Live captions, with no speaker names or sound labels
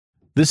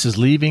This is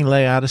Leaving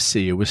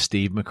Laodicea with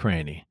Steve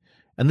McCraney,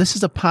 and this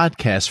is a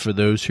podcast for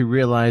those who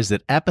realize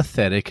that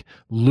apathetic,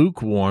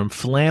 lukewarm,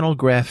 flannel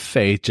graph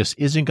faith just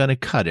isn't going to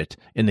cut it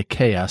in the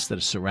chaos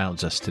that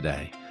surrounds us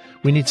today.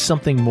 We need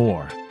something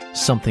more,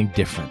 something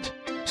different.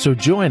 So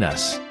join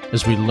us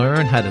as we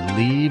learn how to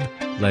leave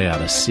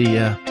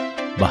Laodicea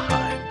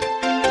behind.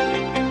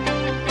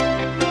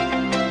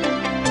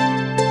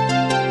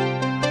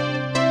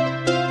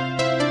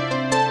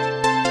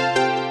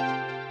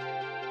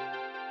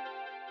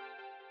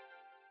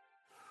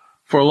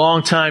 For a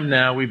long time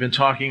now, we've been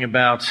talking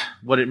about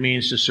what it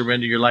means to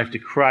surrender your life to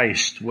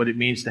Christ, what it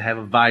means to have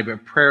a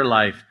vibrant prayer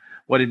life,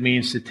 what it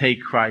means to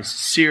take Christ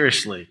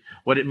seriously,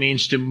 what it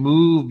means to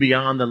move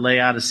beyond the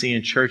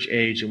Laodicean church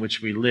age in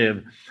which we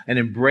live and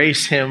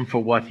embrace Him for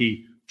what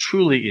He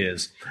truly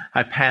is.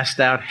 I passed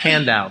out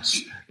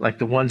handouts like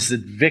the ones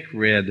that Vic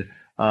read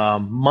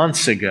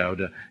months ago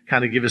to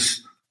kind of give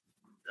us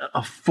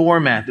a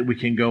format that we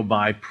can go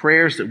by,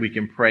 prayers that we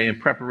can pray in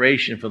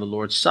preparation for the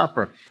Lord's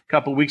Supper. A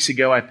couple of weeks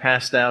ago, I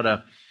passed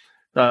out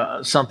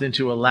something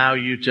to allow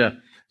you to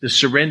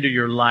surrender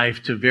your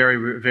life to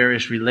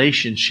various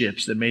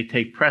relationships that may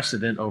take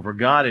precedent over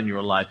God in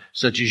your life,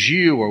 such as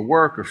you or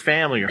work or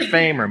family or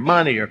fame or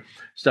money or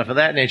stuff of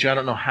that nature. I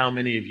don't know how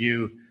many of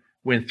you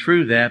went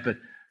through that, but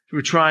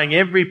we're trying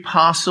every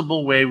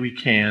possible way we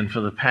can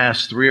for the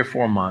past 3 or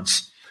 4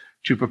 months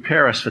to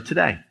prepare us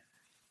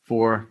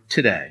for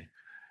today.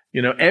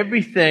 You know,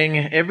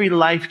 every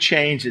life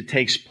change that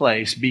takes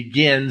place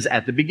begins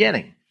at the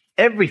beginning.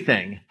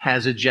 Everything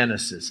has a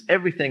genesis.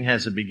 Everything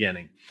has a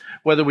beginning.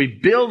 Whether we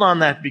build on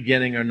that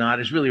beginning or not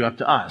is really up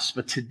to us.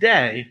 But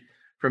today,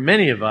 for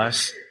many of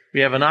us, we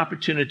have an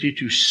opportunity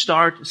to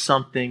start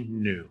something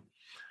new.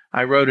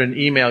 I wrote an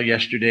email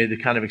yesterday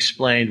that kind of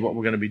explained what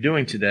we're going to be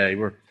doing today.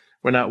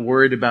 We're not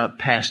worried about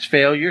past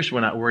failures. We're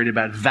not worried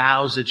about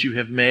vows that you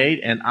have made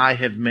and I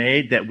have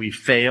made that we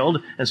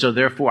failed. And so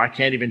therefore I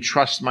can't even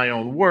trust my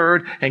own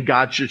word and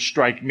God should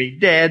strike me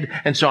dead.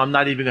 And so I'm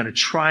not even going to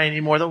try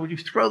anymore. Though you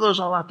throw those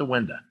all out the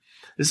window.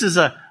 This is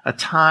a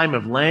time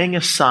of laying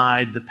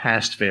aside the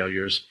past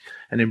failures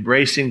and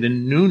embracing the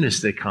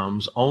newness that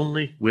comes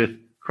only with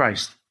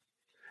Christ.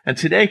 And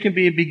today can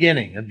be a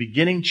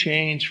beginning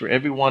change for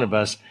every one of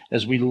us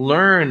as we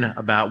learn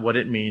about what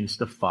it means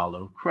to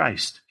follow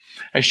Christ.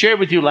 I shared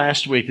with you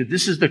last week that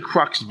this is the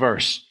crux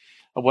verse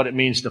of what it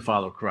means to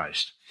follow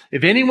Christ.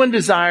 If anyone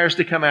desires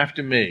to come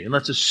after me, and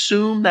let's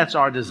assume that's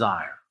our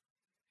desire,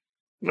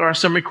 there are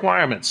some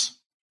requirements.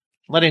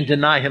 Let him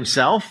deny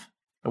himself,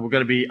 and we're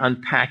going to be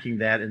unpacking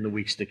that in the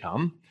weeks to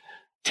come.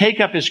 Take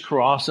up his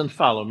cross and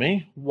follow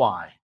me.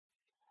 Why?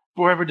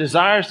 For whoever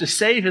desires to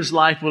save his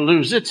life will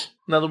lose it.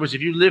 In other words,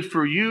 if you live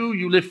for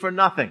you live for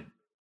nothing.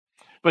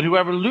 But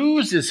whoever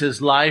loses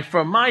his life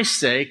for my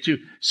sake, to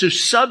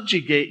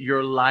subjugate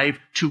your life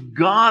to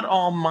God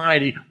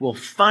Almighty, will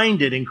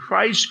find it. And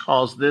Christ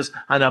calls this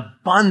an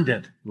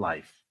abundant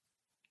life.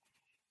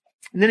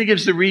 And then he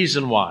gives the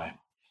reason why.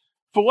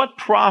 For what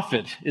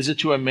profit is it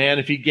to a man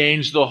if he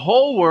gains the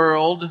whole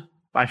world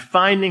by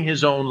finding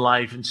his own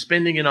life and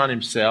spending it on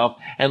himself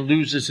and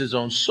loses his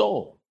own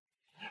soul?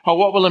 Or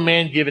what will a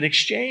man give in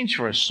exchange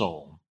for his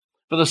soul?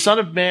 For the Son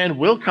of Man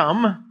will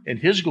come in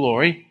his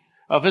glory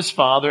of his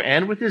Father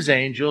and with his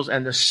angels,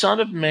 and the Son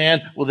of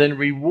Man will then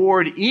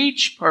reward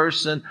each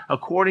person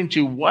according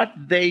to what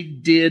they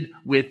did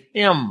with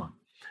him.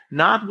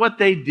 Not what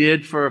they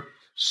did to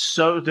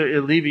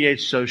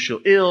alleviate social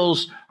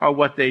ills, or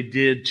what they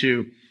did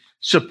to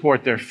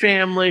support their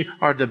family,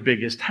 or the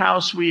biggest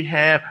house we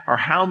have, or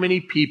how many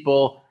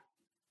people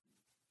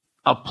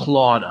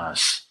applaud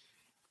us,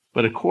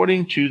 but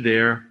according to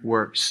their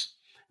works.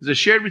 As I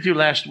shared with you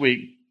last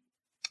week,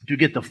 to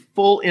get the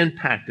full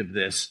impact of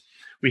this,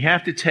 we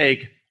have to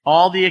take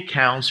all the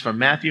accounts from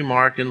Matthew,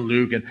 Mark, and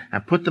Luke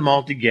and put them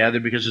all together,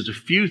 because there's a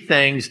few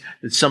things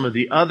that some of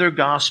the other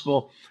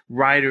gospel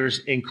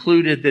writers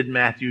included that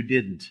Matthew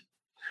didn't.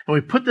 And we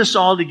put this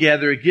all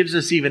together, it gives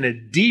us even a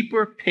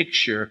deeper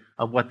picture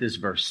of what this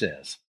verse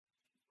says.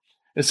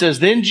 It says,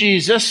 then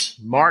Jesus,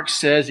 Mark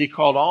says, he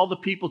called all the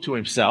people to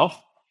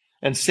himself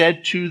and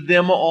said to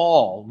them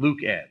all,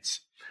 Luke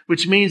adds,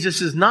 which means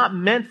this is not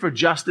meant for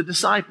just the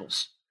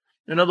disciples.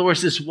 In other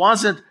words, this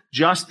wasn't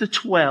just the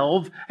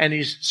 12, and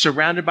he's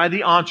surrounded by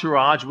the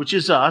entourage, which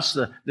is us,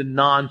 the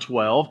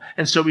non-12.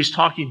 And so he's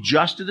talking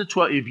just to the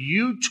 12. If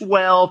you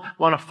 12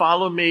 want to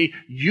follow me,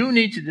 you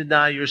need to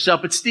deny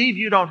yourself. But Steve,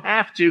 you don't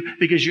have to,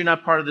 because you're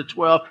not part of the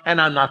 12, and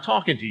I'm not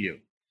talking to you.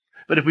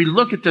 But if we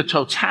look at the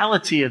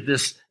totality of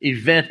this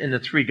event in the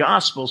 3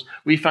 Gospels,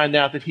 we find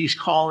out that he's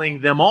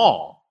calling them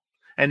all.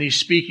 And he's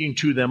speaking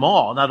to them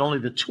all, not only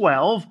the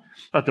 12,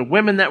 but the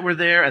women that were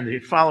there and the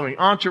following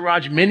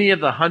entourage. Many of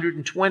the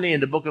 120 in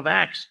the book of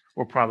Acts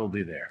were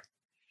probably there.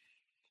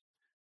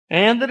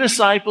 And the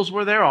disciples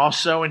were there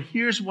also. And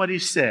here's what he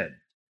said.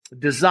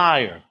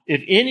 Desire.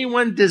 If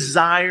anyone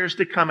desires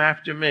to come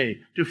after me,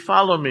 to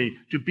follow me,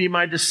 to be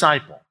my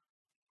disciple,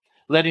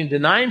 let him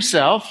deny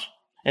himself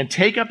and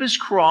take up his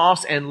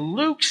cross. And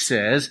Luke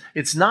says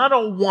it's not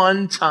a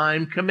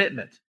one-time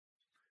commitment.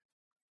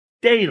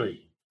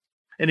 daily.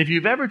 And if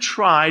you've ever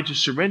tried to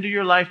surrender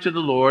your life to the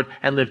Lord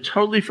and live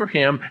totally for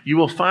Him, you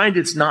will find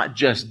it's not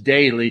just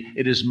daily,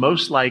 it is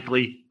most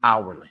likely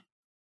hourly.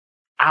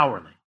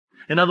 Hourly.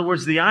 In other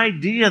words, the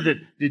idea that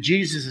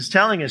Jesus is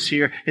telling us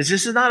here is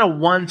this is not a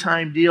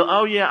one-time deal.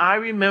 Oh yeah, I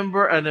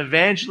remember an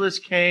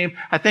evangelist came,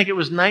 I think it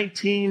was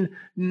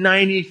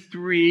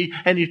 1993,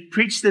 and he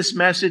preached this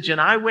message,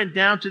 and I went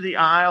down to the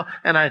aisle,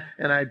 and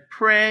I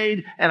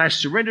prayed, and I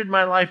surrendered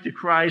my life to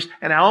Christ,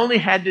 and I only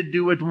had to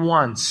do it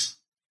once.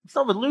 That's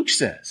not what Luke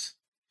says.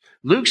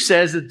 Luke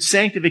says that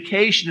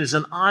sanctification is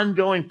an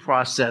ongoing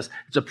process.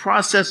 It's a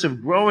process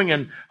of growing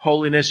in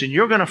holiness, and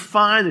you're going to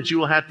find that you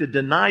will have to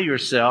deny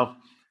yourself.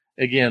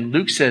 Again,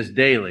 Luke says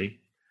daily.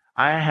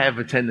 I have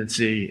a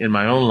tendency in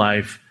my own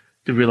life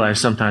to realize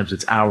sometimes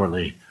it's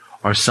hourly,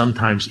 or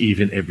sometimes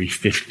even every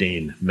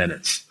 15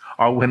 minutes,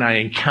 or when I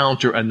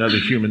encounter another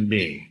human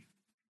being.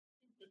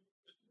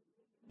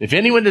 If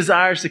anyone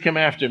desires to come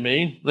after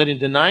me, let him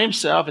deny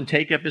himself and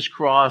take up his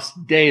cross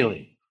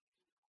daily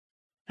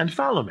and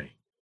follow me.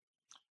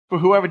 For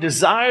whoever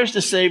desires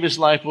to save his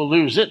life will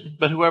lose it,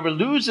 but whoever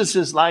loses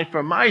his life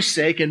for my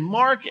sake, and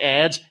Mark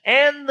adds,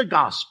 and the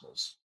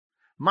Gospels,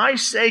 my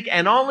sake,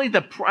 and only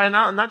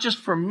not just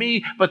for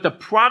me, but the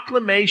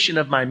proclamation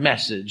of my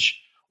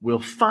message will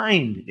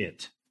find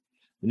it.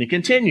 And he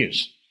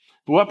continues,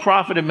 for what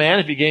profit a man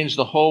if he gains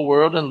the whole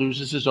world and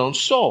loses his own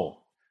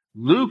soul?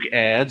 Luke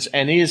adds,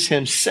 and he is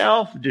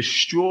himself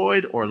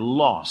destroyed or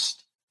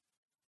lost.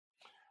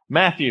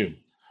 Matthew,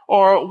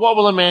 or what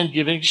will a man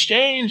give in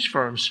exchange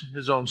for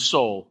his own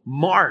soul?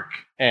 Mark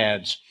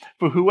adds,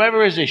 for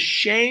whoever is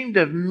ashamed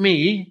of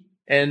me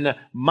and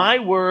my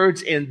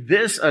words in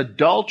this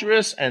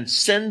adulterous and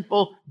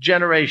sinful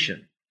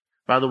generation.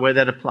 By the way,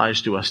 that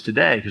applies to us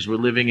today because we're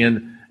living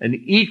in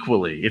an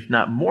equally, if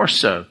not more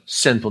so,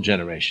 sinful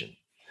generation.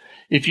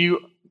 If you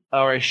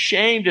are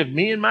ashamed of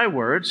me and my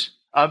words,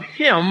 of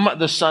him,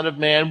 the Son of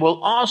Man,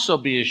 will also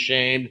be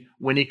ashamed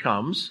when he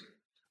comes.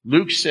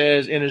 Luke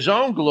says, in his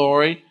own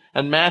glory,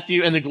 and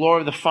Matthew, in the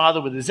glory of the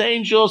Father with his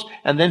angels,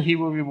 and then he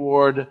will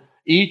reward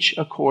each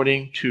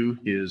according to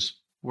his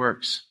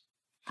works.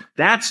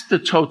 That's the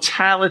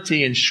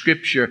totality in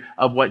Scripture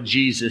of what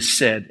Jesus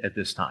said at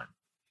this time.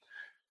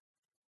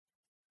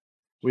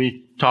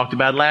 We talked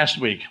about last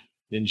week.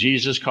 Then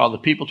Jesus called the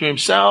people to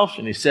himself,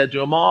 and he said to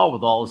them all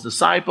with all his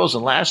disciples.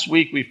 And last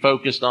week we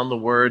focused on the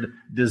word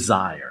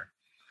desire.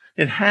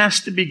 It has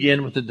to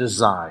begin with a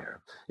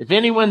desire. If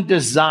anyone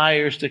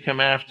desires to come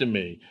after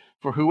me,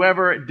 for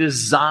whoever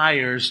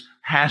desires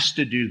has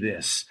to do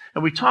this.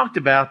 And we talked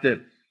about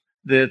that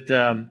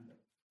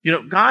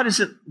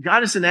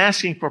God isn't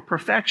asking for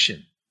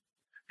perfection.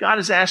 God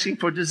is asking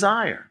for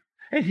desire.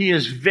 And he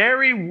is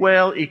very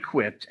well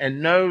equipped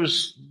and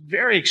knows,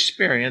 very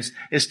experienced,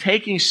 is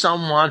taking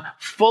someone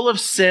full of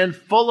sin,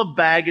 full of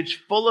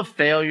baggage, full of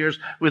failures,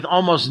 with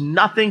almost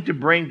nothing to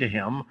bring to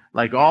him,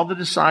 like all the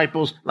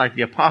disciples, like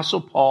the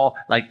Apostle Paul,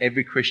 like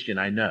every Christian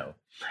I know.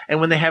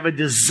 And when they have a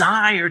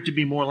desire to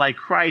be more like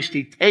Christ,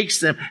 he takes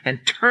them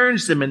and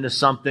turns them into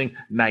something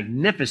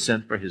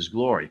magnificent for his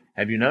glory.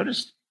 Have you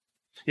noticed?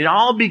 It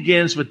all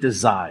begins with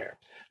desire.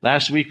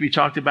 Last week we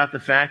talked about the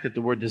fact that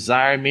the word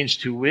desire means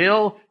to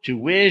will, to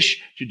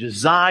wish, to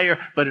desire,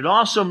 but it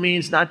also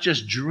means not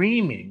just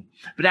dreaming,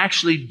 but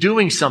actually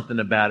doing something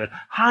about it.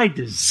 I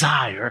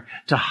desire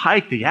to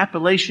hike the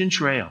Appalachian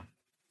Trail.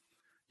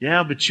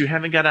 Yeah, but you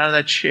haven't got out of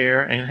that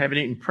chair and haven't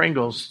eaten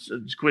Pringles,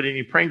 quit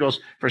eating Pringles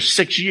for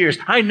 6 years.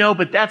 I know,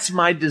 but that's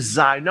my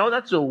desire. No,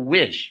 that's a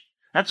wish.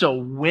 That's a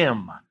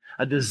whim.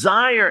 A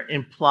desire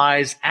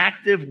implies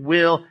active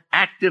will,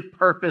 active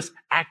purpose,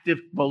 active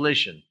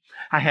volition.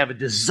 I have a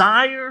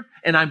desire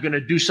and I'm going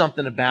to do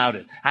something about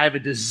it. I have a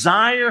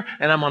desire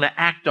and I'm going to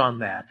act on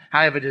that.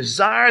 I have a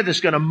desire that's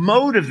going to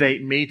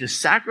motivate me to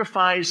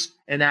sacrifice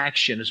an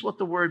action. Is what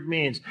the word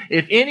means.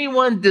 If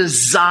anyone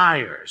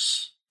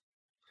desires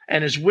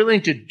and is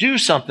willing to do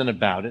something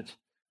about it,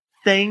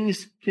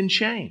 things can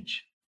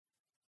change.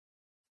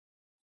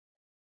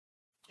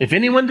 If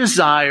anyone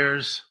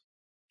desires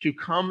to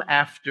come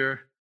after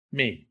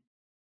me,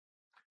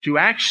 to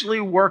actually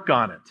work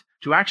on it,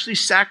 to actually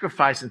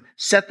sacrifice and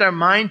set their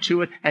mind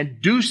to it and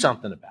do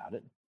something about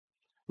it,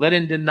 let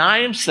him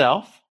deny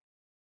himself,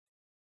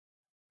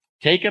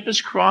 take up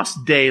his cross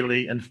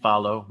daily, and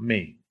follow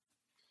me.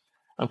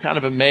 I'm kind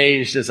of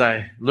amazed as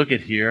I look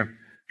at here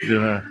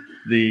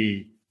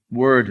the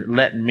word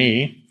let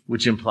me,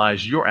 which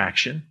implies your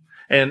action,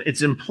 and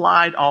it's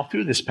implied all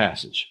through this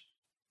passage.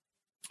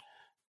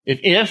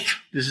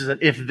 This is an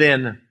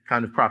if-then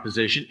kind of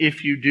proposition.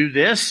 If you do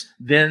this,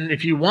 then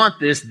if you want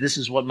this, this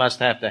is what must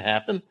have to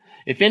happen.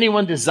 If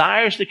anyone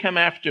desires to come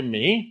after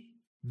me,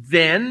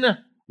 then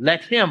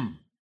let him.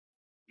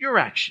 Your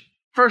action.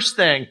 First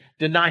thing,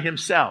 deny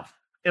himself.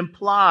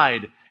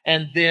 Implied.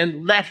 And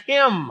then let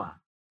him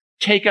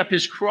take up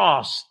his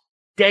cross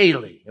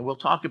daily. And we'll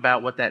talk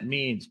about what that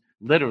means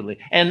literally.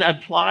 And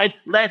applied,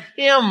 let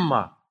him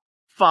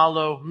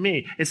follow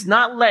me. It's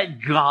not let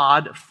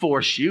God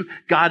force you.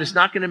 God is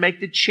not going to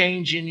make the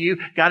change in you.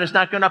 God is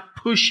not going to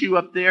push you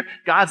up there.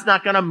 God's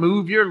not going to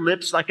move your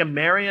lips like a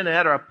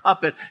marionette or a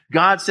puppet.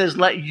 God says,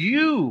 let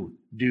you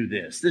do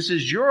this. This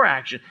is your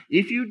action.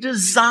 If you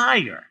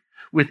desire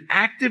with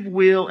active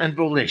will and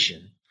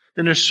volition,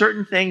 then there's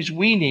certain things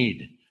we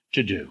need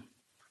to do.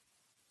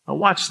 Now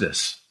watch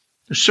this.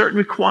 There's certain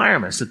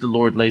requirements that the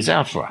Lord lays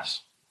out for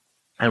us.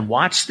 And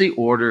watch the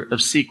order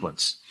of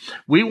sequence.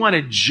 We want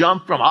to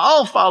jump from,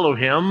 I'll follow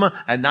him,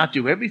 and not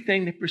do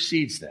everything that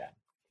precedes that.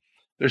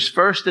 There's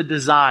first a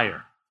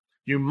desire.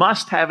 You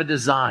must have a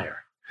desire.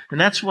 And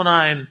that's what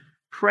I'm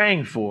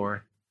praying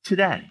for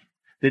today.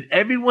 That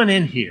everyone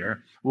in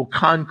here will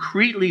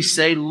concretely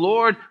say,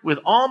 Lord, with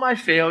all my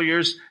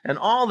failures and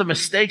all the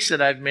mistakes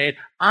that I've made,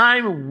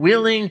 I'm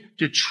willing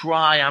to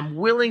try. I'm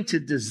willing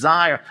to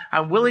desire.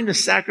 I'm willing to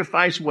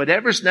sacrifice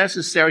whatever's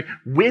necessary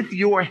with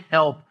your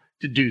help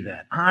to do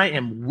that. I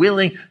am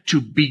willing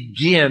to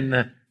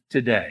begin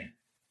today.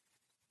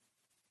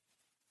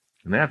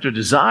 And after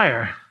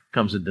desire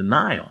comes a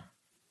denial.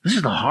 This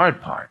is the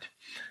hard part.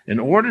 In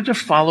order to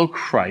follow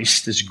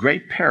Christ, this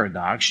great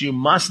paradox, you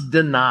must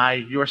deny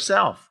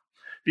yourself.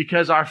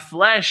 Because our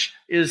flesh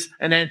is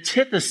an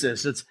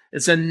antithesis.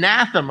 It's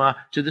anathema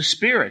to the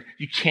Spirit.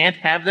 You can't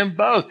have them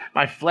both.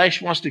 My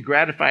flesh wants to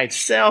gratify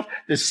itself.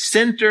 The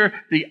center,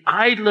 the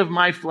idol of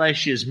my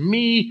flesh is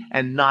me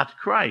and not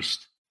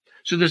Christ.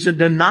 So there's a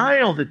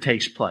denial that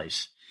takes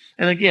place.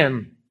 And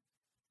again,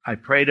 I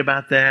prayed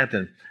about that,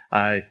 and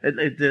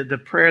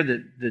the prayer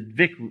that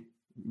Vic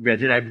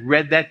read it, I've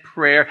read that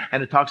prayer,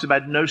 and it talks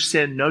about no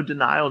sin, no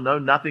denial, no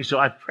nothing. So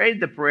I prayed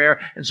the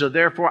prayer, and so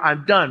therefore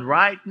I'm done,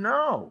 right?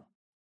 No.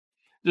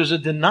 There's a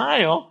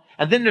denial,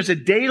 and then there's a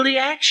daily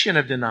action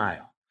of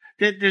denial.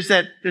 There's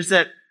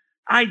that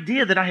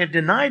idea that I have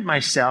denied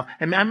myself,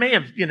 and I may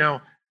have,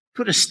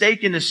 put a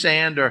stake in the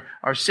sand or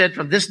said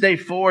from this day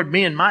forward,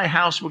 me and my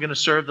house, we're going to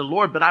serve the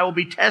Lord, but I will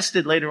be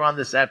tested later on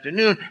this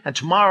afternoon and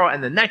tomorrow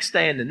and the next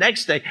day and the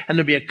next day. And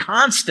there'll be a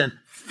constant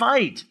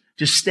fight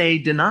to stay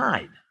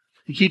denied,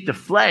 to keep the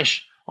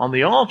flesh on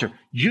the altar.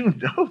 You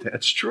know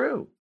that's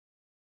true.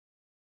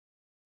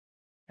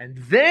 And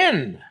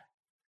then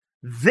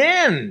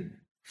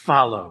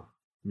follow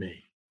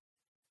me.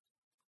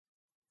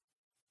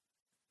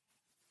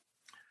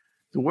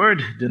 The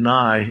word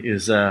deny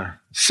is a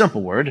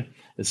simple word.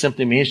 It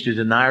simply means to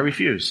deny or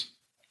refuse.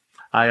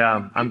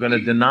 I'm going to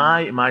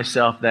deny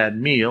myself that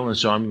meal, and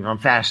so I'm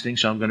fasting,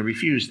 so I'm going to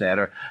refuse that.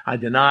 Or I'm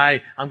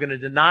going to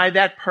deny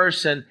that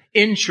person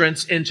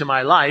entrance into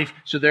my life,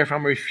 so therefore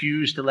I'm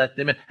refuse to let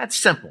them in. That's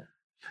simple.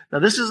 Now,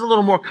 this is a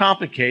little more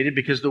complicated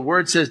because the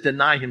word says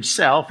deny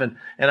himself, and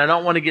I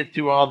don't want to get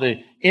through all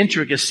the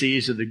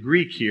intricacies of the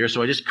Greek here,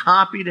 so I just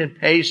copied and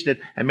pasted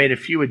and made a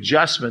few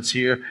adjustments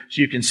here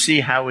so you can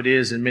see how it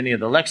is in many of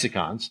the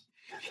lexicons.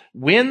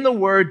 When the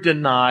word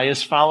deny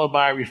is followed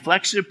by a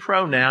reflexive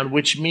pronoun,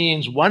 which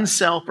means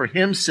oneself or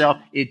himself,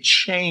 it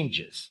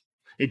changes.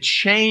 It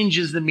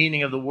changes the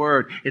meaning of the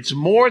word. It's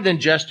more than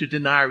just to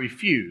deny or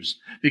refuse,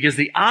 because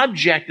the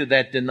object of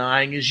that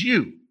denying is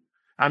you.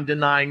 I'm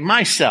denying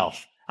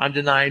myself. I'm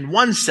denying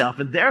oneself,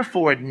 and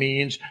therefore it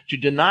means to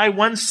deny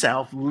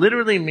oneself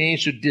literally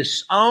means to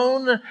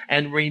disown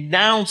and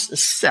renounce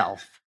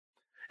self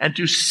and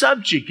to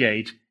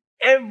subjugate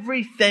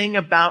everything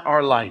about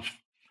our life,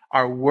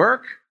 our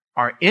work,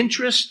 our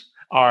interest,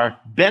 our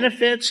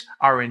benefits,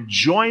 our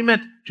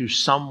enjoyment to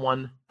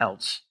someone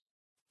else.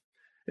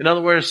 In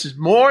other words, it's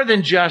more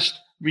than just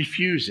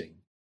refusing.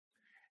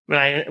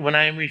 When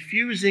I am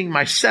refusing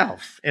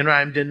myself and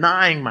I'm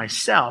denying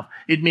myself,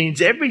 it means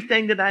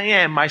everything that I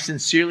am, my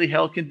sincerely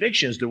held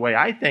convictions, the way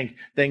I think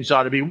things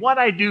ought to be, what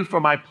I do for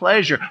my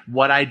pleasure,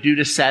 what I do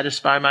to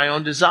satisfy my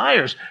own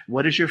desires.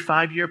 What is your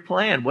 5-year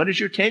plan? What is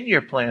your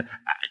 10-year plan?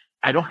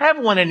 I don't have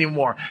one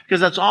anymore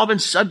because that's all been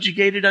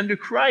subjugated under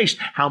Christ.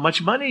 How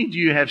much money do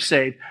you have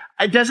saved?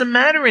 It doesn't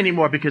matter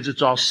anymore because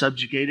it's all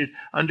subjugated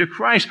under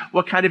Christ.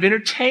 What kind of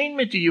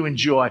entertainment do you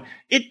enjoy?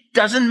 It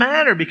doesn't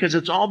matter because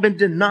it's all been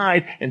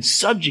denied and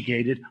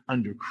subjugated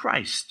under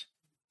Christ.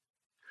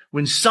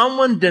 When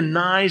someone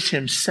denies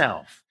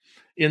himself,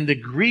 in the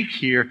Greek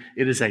here,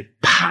 it is a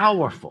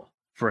powerful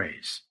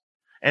phrase.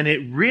 And it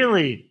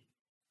really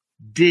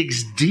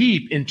digs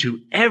deep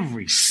into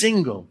every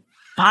single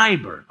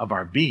fiber of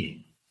our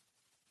being.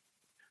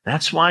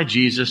 That's why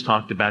Jesus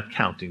talked about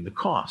counting the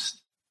cost.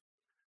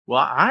 Well,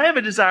 I have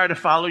a desire to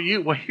follow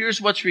you. Well,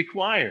 here's what's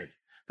required.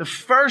 The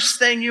first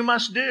thing you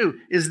must do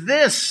is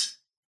this.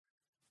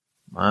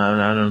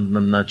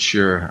 I'm not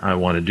sure I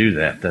want to do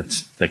that.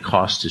 The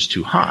cost is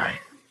too high.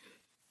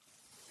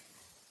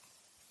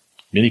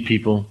 Many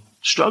people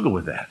struggle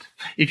with that.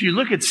 If you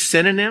look at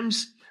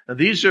synonyms,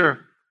 these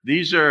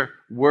are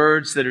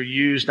words that are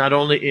used not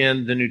only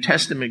in the New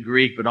Testament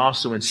Greek, but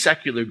also in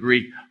secular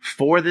Greek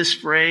for this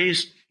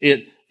phrase.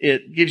 It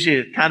gives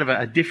you kind of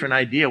a different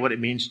idea what it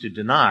means to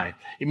deny.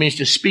 It means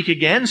to speak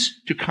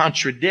against, to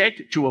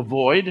contradict, to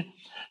avoid,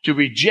 to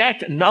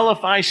reject,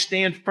 nullify,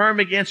 stand firm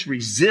against,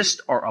 resist,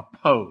 or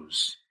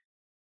oppose.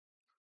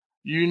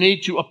 You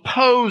need to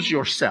oppose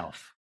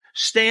yourself.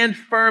 Stand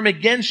firm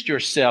against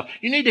yourself.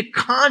 You need to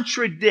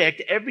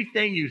contradict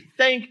everything you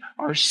think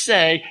or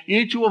say. You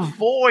need to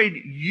avoid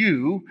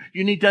you.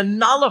 You need to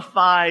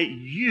nullify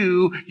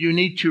you. You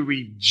need to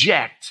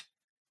reject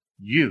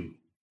you.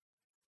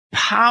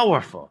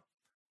 Powerful,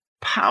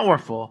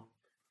 powerful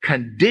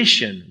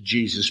condition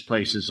Jesus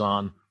places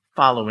on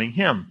following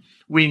him.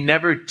 We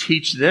never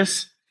teach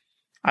this.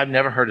 I've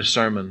never heard a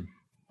sermon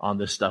on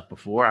this stuff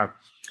before.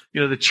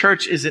 The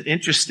church isn't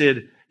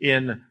interested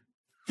in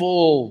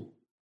fully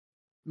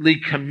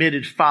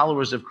committed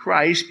followers of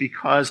Christ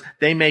because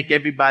they make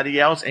everybody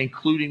else,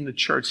 including the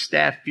church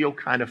staff, feel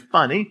kind of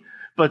funny.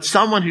 But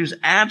someone who's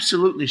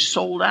absolutely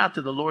sold out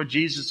to the Lord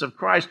Jesus of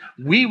Christ,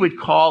 we would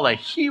call a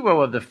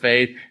hero of the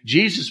faith.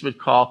 Jesus would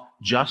call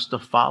just a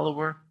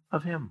follower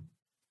of him.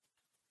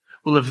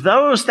 Well, if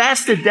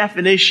that's the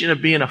definition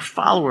of being a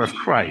follower of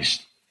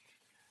Christ,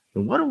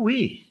 then what are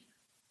we?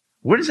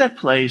 Where does that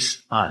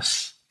place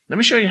us? Let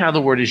me show you how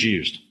the word is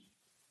used.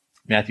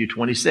 Matthew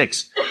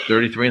 26,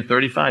 33 and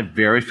 35,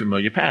 very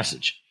familiar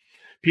passage.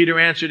 Peter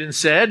answered and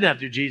said,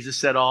 after Jesus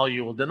said, all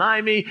you will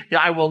deny me,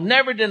 I will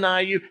never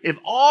deny you. If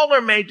all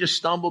are made to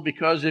stumble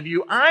because of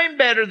you, I'm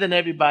better than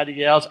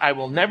everybody else. I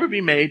will never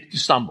be made to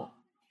stumble.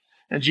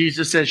 And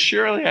Jesus says,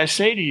 surely I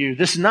say to you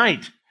this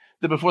night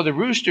that before the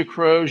rooster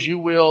crows, you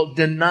will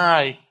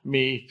deny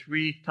me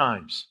 3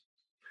 times.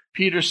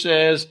 Peter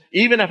says,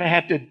 even if I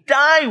have to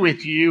die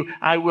with you,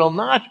 I will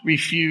not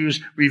refuse,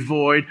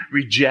 void,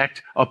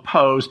 reject,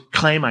 oppose,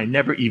 claim I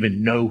never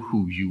even know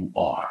who you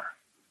are.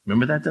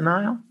 Remember that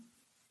denial?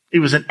 It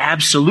was an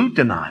absolute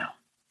denial.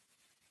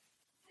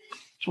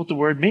 That's what the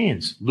word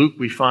means. Luke,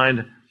 we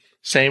find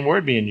same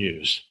word being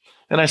used.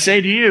 And I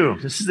say to you,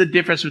 this is the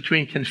difference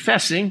between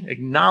confessing,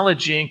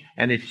 acknowledging,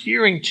 and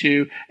adhering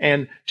to,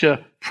 and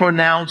to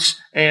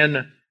pronounce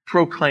and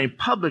proclaim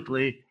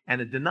publicly, and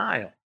a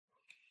denial.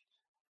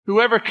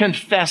 Whoever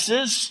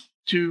confesses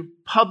to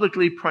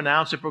publicly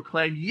pronounce and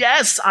proclaim,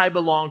 yes, I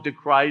belong to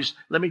Christ.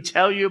 Let me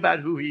tell you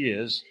about who he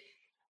is.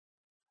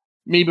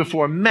 Me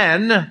before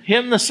men,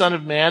 him the Son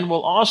of Man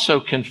will also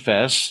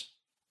confess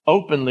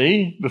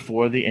openly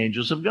before the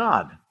angels of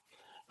God.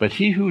 But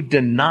he who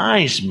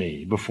denies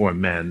me before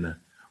men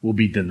will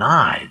be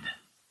denied.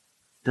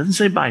 It doesn't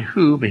say by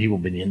who, but he will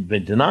be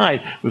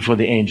denied before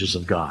the angels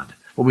of God.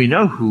 Well, we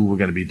know who we're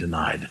going to be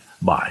denied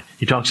by.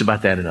 He talks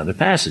about that in other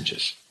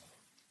passages.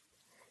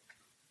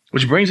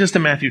 Which brings us to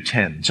Matthew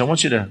 10. So I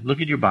want you to look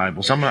at your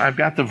Bibles. I've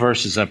got the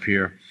verses up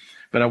here,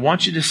 but I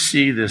want you to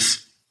see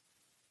this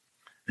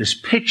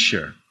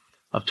picture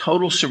of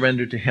total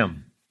surrender to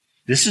him.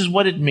 This is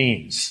what it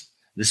means.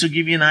 This will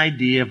give you an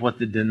idea of what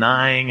the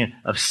denying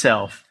of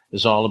self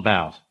is all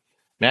about.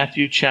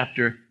 Matthew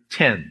chapter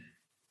 10.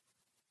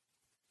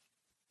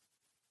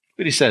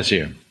 What he says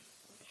here.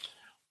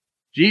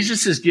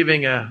 Jesus is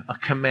giving a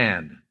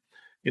command,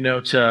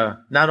 to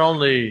not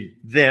only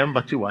them,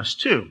 but to us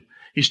too.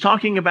 He's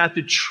talking about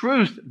the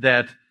truth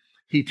that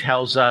he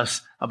tells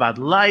us about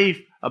life,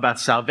 about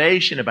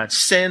salvation, about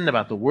sin,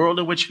 about the world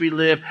in which we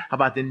live,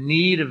 about the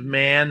need of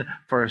man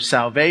for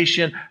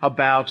salvation,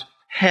 about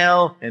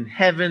hell and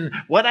heaven.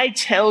 What I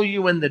tell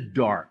you in the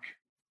dark,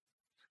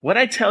 what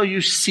I tell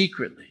you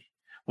secretly,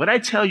 what I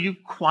tell you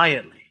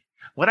quietly,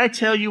 what I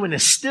tell you in the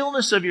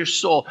stillness of your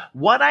soul,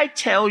 what I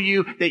tell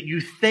you that you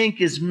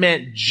think is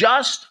meant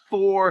just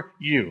for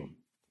you,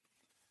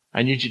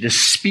 I need you to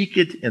speak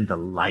it in the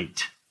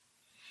light.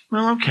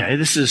 Well, okay,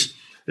 this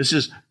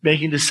is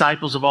making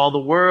disciples of all the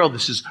world.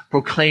 This is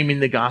proclaiming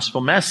the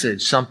gospel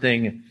message,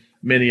 something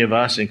many of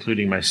us,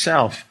 including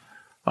myself,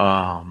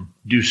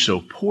 do so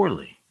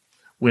poorly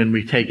when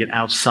we take it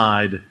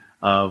outside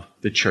of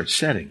the church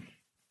setting.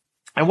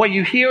 And what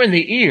you hear in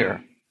the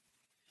ear,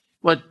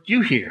 what you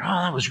hear,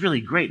 oh, that was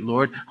really great,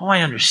 Lord. Oh,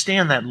 I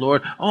understand that,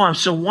 Lord. Oh, I'm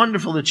so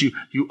wonderful that you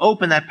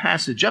open that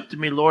passage up to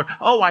me, Lord.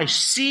 Oh, I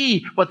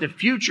see what the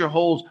future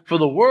holds for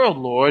the world,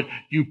 Lord.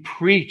 You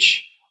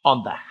preach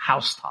on the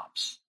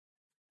housetops.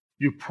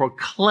 You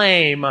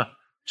proclaim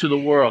to the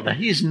world. Now,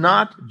 he's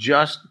not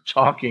just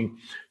talking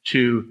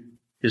to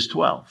his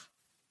 12.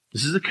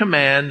 This is a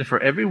command for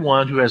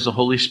everyone who has the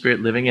Holy Spirit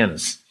living in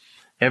us.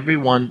 Every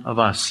one of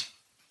us.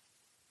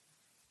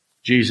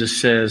 Jesus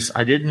says,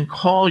 I didn't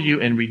call you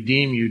and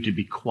redeem you to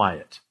be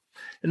quiet.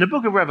 In the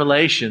book of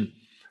Revelation,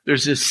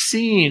 there's this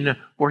scene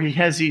where he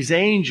has these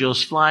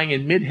angels flying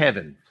in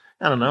mid-heaven.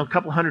 I don't know, a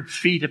couple 100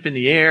 feet up in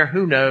the air,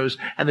 who knows?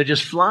 And they're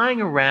just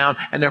flying around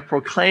and they're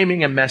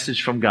proclaiming a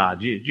message from God.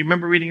 Do you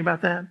remember reading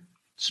about that?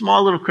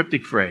 Small little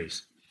cryptic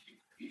phrase.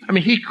 I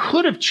mean, he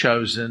could have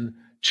chosen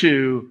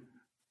to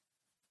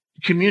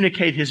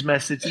communicate his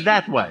message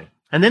that way.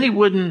 And then he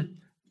wouldn't,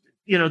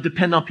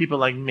 depend on people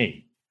like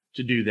me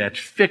to do that.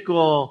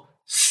 Fickle,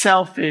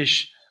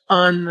 selfish,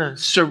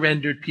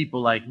 unsurrendered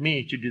people like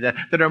me to do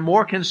that are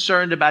more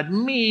concerned about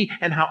me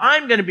and how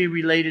I'm going to be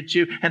related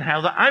to and how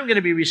I'm going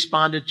to be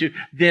responded to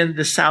than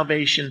the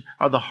salvation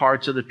or the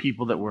hearts of the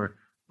people that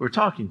we're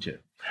talking to.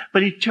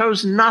 But he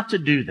chose not to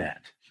do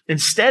that.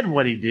 Instead,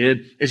 what he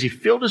did is he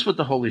filled us with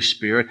the Holy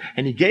Spirit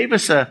and he gave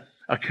us a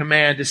a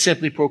command to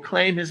simply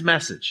proclaim his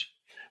message.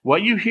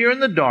 What you hear in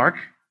the dark,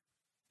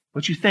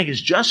 what you think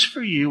is just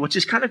for you, which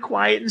is kind of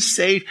quiet and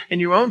safe in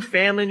your own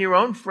family and your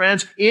own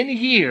friends, in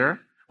here,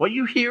 what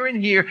you hear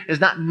in here is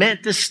not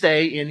meant to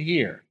stay in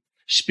here.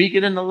 Speak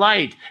it in the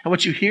light. And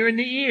what you hear in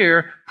the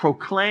ear,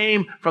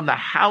 proclaim from the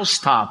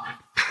housetop.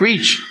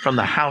 Preach from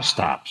the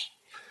housetops.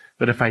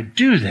 But if I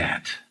do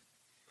that,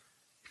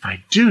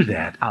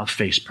 I'll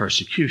face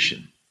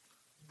persecution.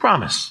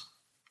 Promise.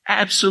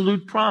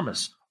 Absolute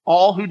promise.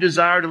 All who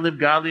desire to live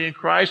godly in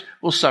Christ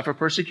will suffer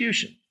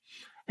persecution.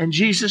 And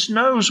Jesus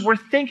knows we're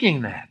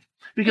thinking that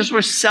because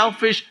we're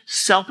selfish,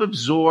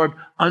 self-absorbed,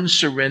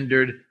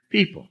 unsurrendered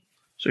people.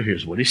 So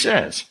here's what he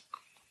says.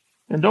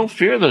 And don't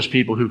fear those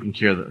people who can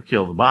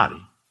kill the body.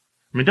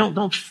 I mean,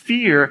 don't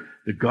fear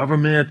the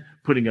government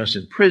putting us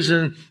in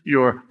prison,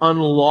 your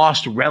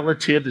unlost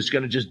relative that's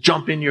going to just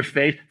jump in your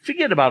face.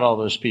 Forget about all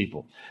those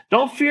people.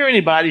 Don't fear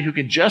anybody who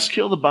can just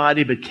kill the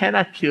body but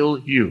cannot kill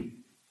you,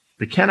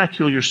 but cannot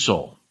kill your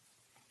soul.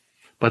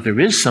 But there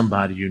is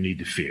somebody you need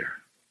to fear.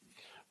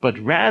 But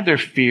rather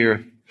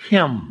fear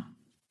him.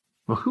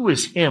 Well, who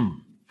is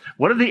him?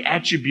 What are the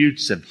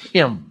attributes of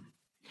him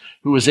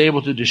who is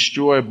able to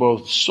destroy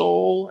both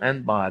soul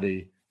and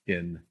body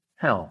in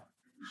hell?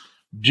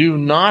 Do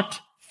not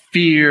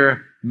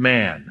fear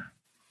man,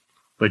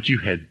 but you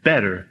had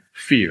better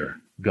fear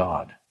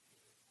God.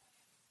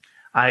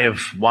 I have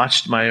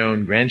watched my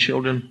own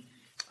grandchildren.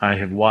 I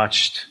have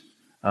watched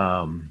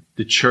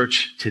the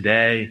church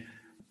today,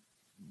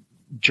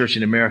 church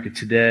in America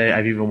today.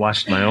 I've even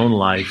watched my own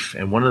life.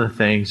 And one of the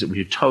things that we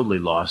have totally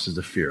lost is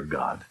the fear of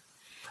God.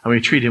 I mean,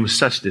 we treat him with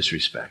such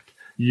disrespect.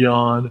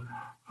 Yawn.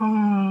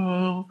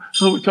 Oh,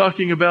 we're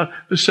talking about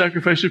the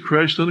sacrifice of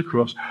Christ on the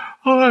cross.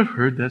 Oh, I've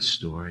heard that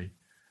story.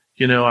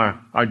 You know,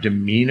 our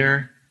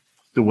demeanor,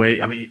 the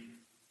way, I mean,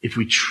 if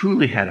we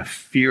truly had a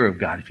fear of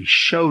God, if he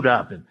showed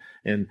up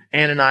and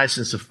Ananias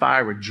and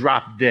Sapphira were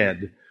dropped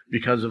dead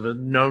because of a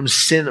known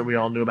sin that we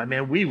all knew about,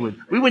 man, we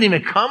wouldn't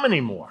even come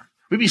anymore.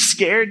 We'd be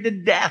scared to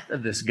death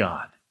of this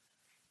God.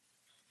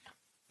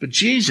 But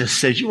Jesus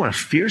says, you want to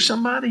fear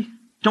somebody?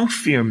 Don't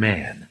fear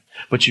man,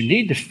 but you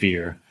need to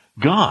fear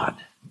God.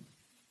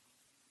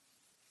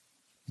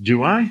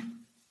 Do I?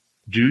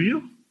 Do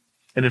you?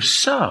 And if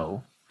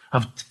so,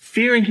 of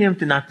fearing him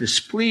to not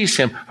displease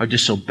him or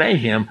disobey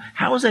him,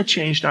 how has that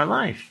changed our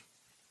life?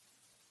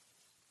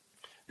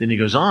 Then he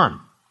goes on.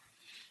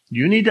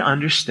 You need to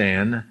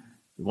understand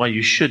why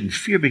you shouldn't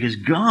fear, because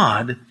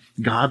God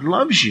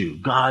loves you.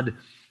 God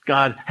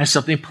has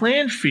something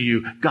planned for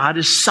you. God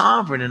is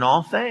sovereign in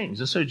all things.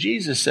 And so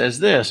Jesus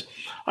says this,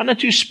 are not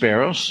 2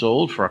 sparrows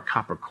sold for a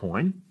copper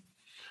coin?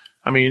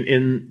 I mean,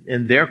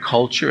 in their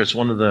culture, it's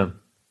one of the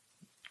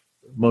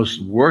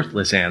most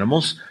worthless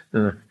animals.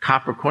 The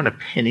copper coin, a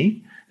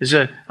penny,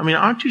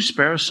 aren't 2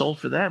 sparrows sold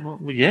for that? Well,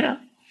 yeah.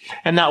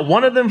 And not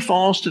one of them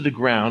falls to the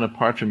ground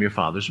apart from your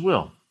Father's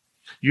will.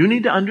 You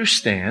need to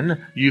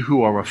understand, you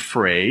who are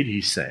afraid,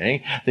 he's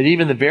saying, that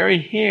even the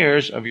very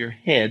hairs of your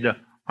head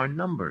are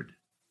numbered.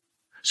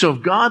 So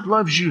if God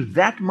loves you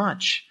that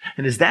much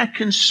and is that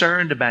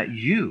concerned about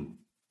you,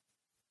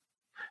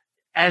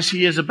 as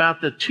he is about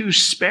the 2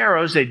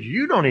 sparrows that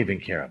you don't even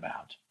care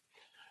about,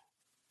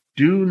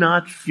 do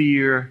not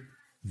fear,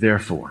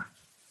 therefore.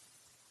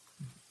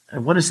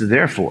 And what is the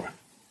therefore?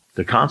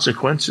 The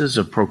consequences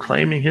of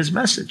proclaiming his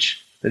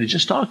message that he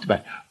just talked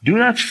about. Do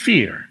not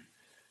fear,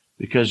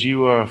 because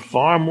you are of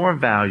far more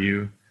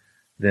value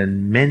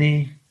than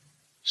many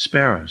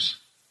sparrows.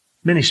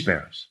 Many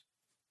sparrows.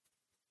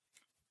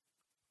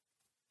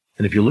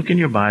 And if you look in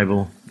your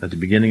Bible at the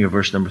beginning of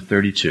verse number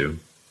 32,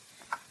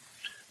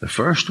 the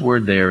first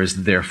word there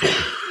is therefore.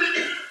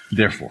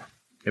 Therefore.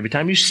 Every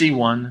time you see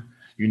one,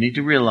 you need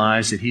to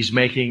realize that he's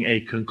making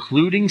a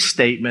concluding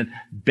statement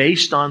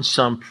based on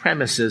some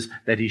premises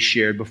that he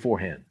shared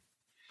beforehand.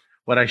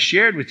 What I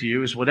shared with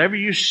you is whatever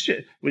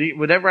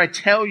I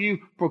tell you,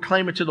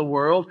 proclaim it to the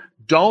world.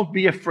 Don't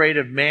be afraid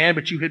of man,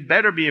 but you had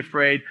better be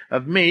afraid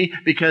of me,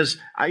 because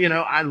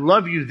I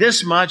love you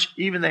this much.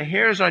 Even the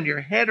hairs on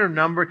your head are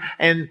numbered,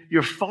 and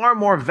you're far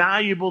more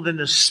valuable than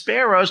the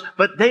sparrows,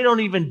 but they don't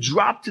even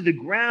drop to the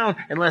ground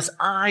unless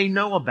I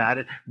know about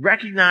it.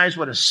 Recognize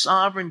what a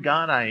sovereign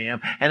God I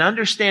am. And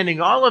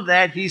understanding all of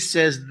that, he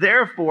says,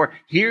 therefore,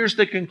 here's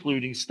the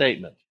concluding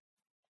statement.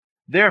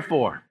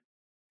 Therefore,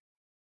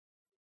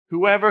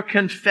 whoever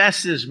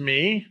confesses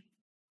me,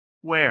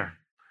 where?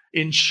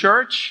 In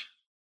church?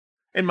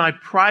 In my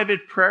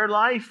private prayer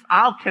life?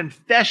 I'll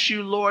confess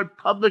you, Lord,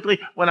 publicly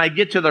when I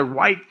get to the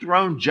white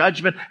throne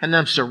judgment and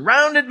I'm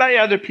surrounded by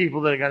other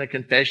people that are going to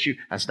confess you.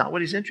 That's not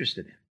what he's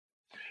interested in.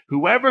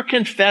 Whoever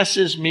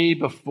confesses me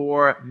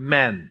before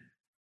men,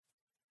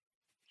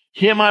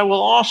 him I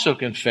will also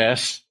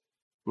confess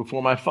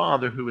before my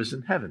Father who is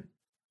in heaven.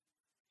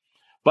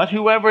 But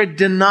whoever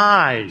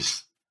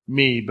denies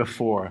me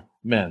before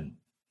men.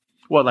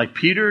 What, like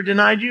Peter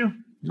denied you?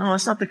 No,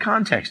 that's not the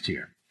context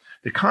here.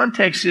 The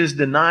context is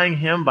denying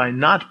him by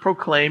not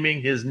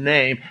proclaiming his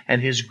name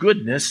and his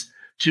goodness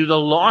to the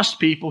lost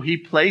people he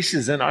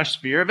places in our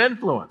sphere of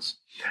influence.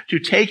 to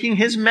taking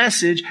his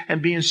message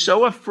and being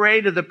so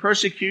afraid of the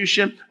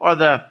persecution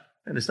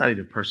and it's not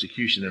even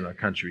persecution in our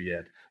country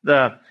yet,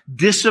 the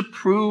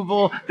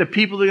disapproval, the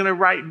people that are going to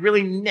write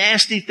really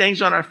nasty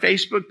things on our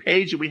Facebook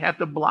page and we have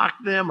to block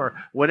them or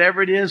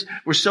whatever it is.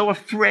 We're so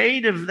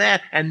afraid of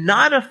that and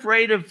not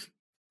afraid of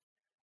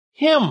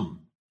him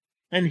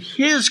and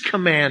his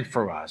command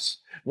for us.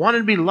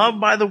 Wanting to be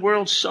loved by the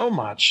world so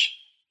much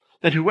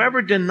that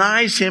whoever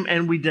denies him,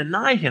 and we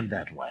deny him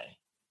that way,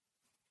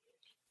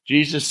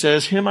 Jesus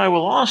says, him I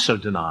will also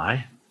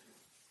deny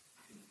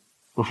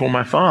before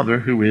my Father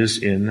who is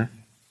in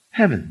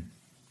heaven.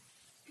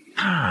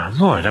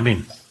 Lord,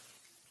 that's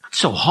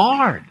so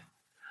hard.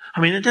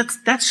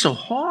 That's so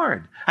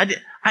hard.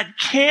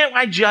 Can't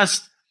I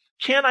just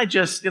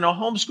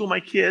homeschool my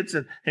kids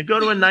and go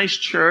to a nice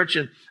church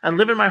and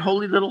live in my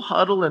holy little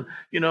huddle and,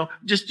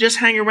 just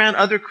hang around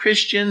other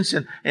Christians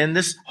and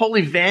this whole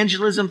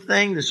evangelism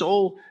thing, this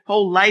whole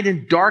light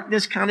and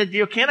darkness kind of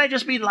deal. Can't I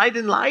just be light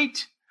and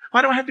light?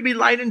 Why do I have to be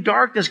light and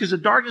darkness? Because the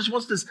darkness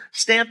wants to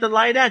stamp the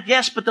light out.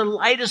 Yes, but the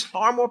light is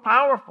far more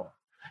powerful.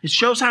 It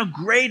shows how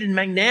great and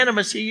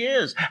magnanimous he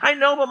is. I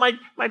know, but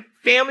my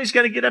family's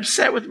going to get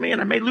upset with me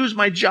and I may lose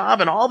my job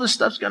and all this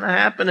stuff's going to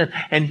happen.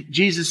 And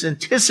Jesus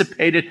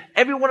anticipated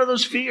every one of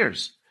those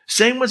fears.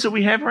 Same ones that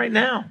we have right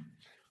now.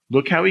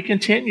 Look how he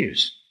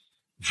continues.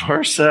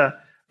 Verse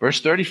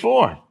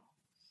 34.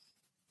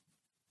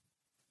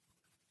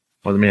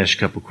 Well, let me ask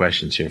you a couple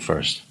questions here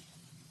first.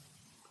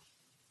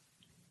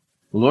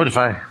 Lord, if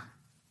I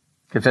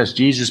confess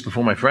Jesus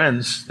before my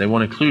friends, they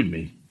won't include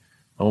me.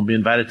 I won't be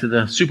invited to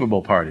the Super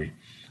Bowl party.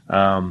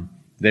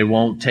 They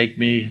won't take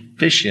me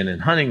fishing and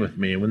hunting with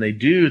me. And when they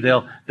do,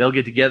 they'll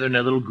get together in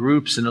their little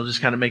groups and they'll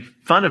just kind of make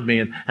fun of me.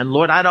 And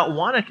Lord, I don't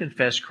want to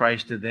confess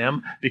Christ to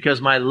them because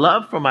my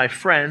love for my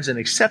friends and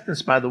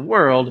acceptance by the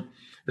world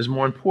is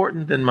more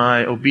important than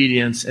my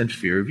obedience and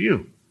fear of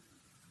you.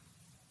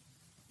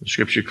 The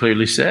scripture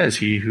clearly says,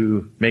 he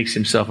who makes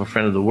himself a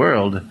friend of the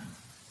world,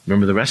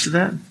 remember the rest of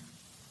that?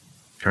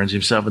 Turns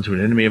himself into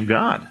an enemy of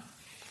God.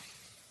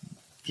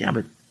 Yeah,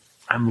 but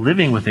I'm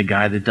living with a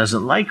guy that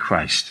doesn't like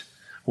Christ.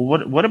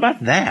 Well, what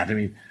about that?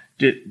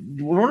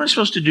 What am I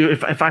supposed to do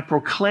if I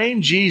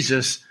proclaim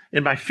Jesus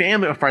in my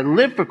family, or if I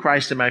live for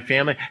Christ in my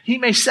family? He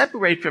may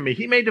separate from me.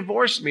 He may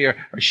divorce me, or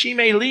she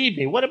may leave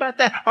me. What about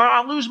that? Or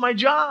I'll lose my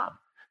job.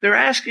 They're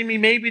asking me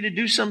maybe to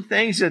do some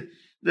things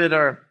that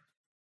are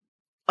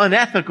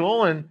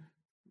unethical, and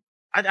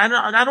I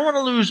don't want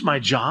to lose my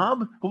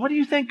job. But what do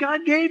you think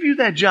God gave you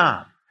that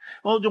job?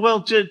 Well,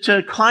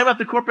 to climb up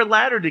the corporate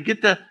ladder, to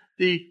get the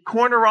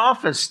corner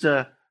office,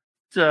 to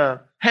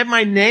have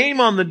my name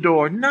on the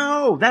door.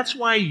 No, that's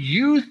why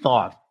you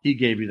thought he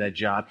gave you that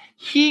job.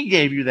 He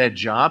gave you that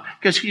job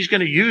because he's going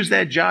to use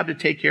that job to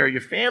take care of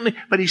your family,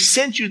 but he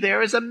sent you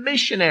there as a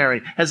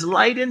missionary, as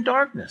light in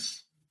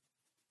darkness.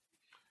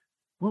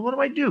 Well, what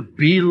do I do?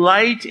 Be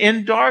light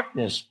in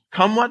darkness,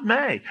 come what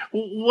may.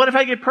 Well, what if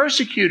I get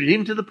persecuted,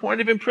 even to the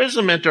point of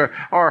imprisonment,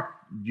 or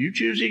you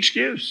choose the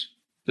excuse?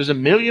 There's a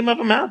million of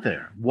them out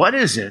there. What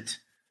is it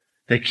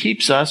that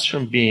keeps us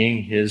from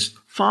being his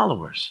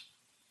followers?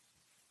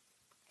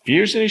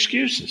 Fears and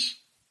excuses.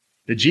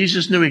 That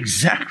Jesus knew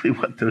exactly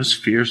what those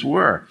fears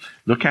were.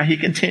 Look how he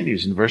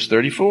continues in verse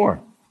 34.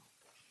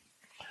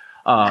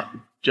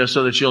 Just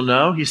so that you'll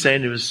know, he's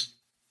saying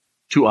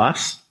to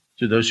us,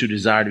 to those who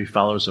desire to be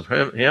followers of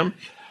him,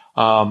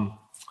 I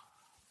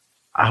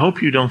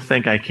hope you don't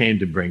think I came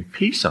to bring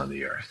peace on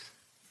the earth.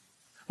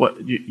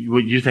 What,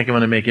 you think I'm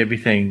going to make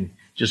everything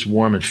just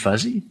warm and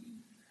fuzzy?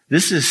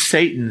 This is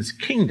Satan's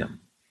kingdom.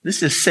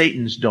 This is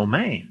Satan's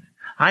domain.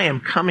 I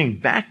am coming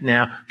back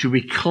now to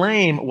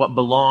reclaim what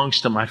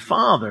belongs to my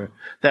Father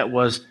that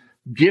was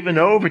given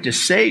over to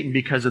Satan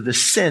because of the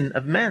sin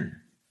of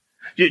men.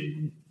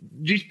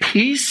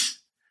 Peace?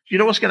 You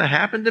know what's going to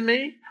happen to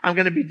me? I'm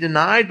going to be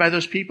denied by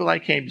those people I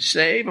came to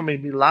save. I'm going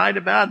to be lied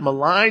about,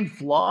 maligned,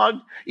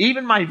 flogged.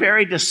 Even my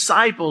very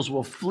disciples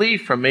will flee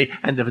from me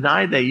and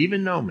deny they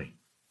even know me.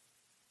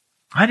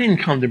 I didn't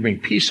come to bring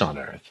peace on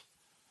earth,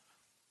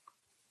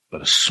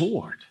 but a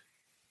sword,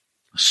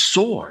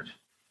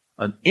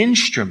 an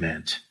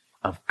instrument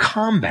of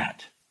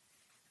combat.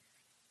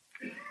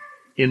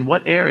 In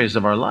what areas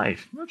of our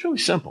life? Well, it's really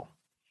simple.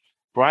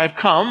 For I have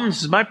come,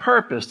 this is my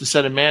purpose, to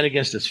set a man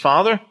against his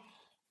father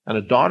and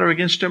a daughter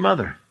against her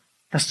mother.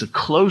 That's the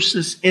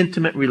closest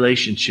intimate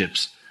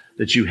relationships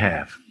that you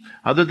have.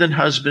 Other than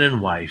husband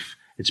and wife,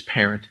 it's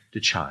parent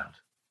to child.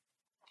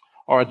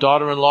 Or a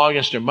daughter-in-law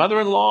against her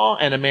mother-in-law,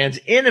 and a man's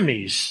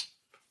enemies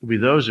will be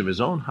those of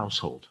his own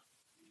household.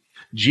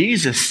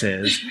 Jesus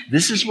says,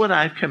 this is what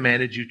I've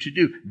commanded you to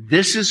do.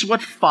 This is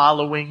what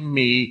following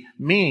me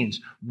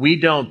means. We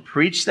don't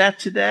preach that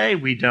today.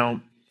 We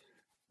don't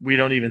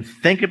even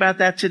think about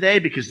that today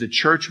because the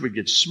church would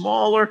get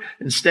smaller.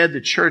 Instead,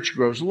 the church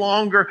grows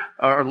longer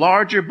or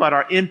larger, but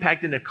our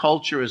impact in the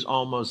culture is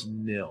almost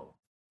nil.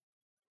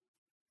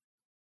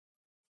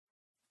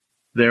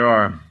 There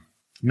are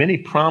many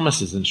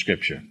promises in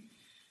Scripture.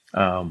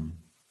 I'm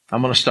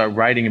going to start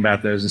writing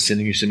about those and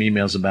sending you some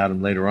emails about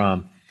them later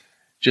on.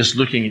 just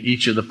looking at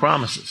each of the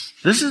promises.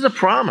 This is a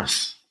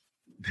promise.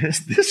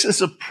 This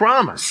is a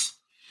promise.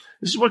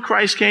 This is what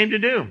Christ came to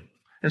do.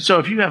 And so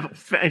if you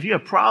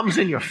have problems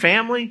in your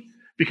family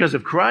because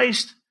of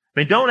Christ,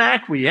 don't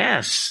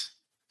acquiesce.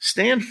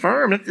 Stand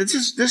firm.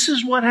 This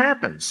is what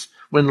happens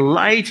when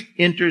light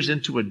enters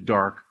into a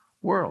dark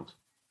world.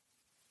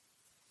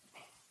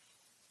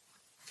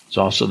 It's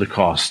also the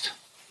cost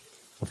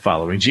of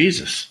following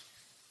Jesus.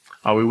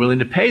 Are we willing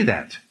to pay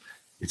that?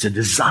 It's a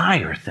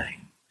desire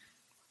thing.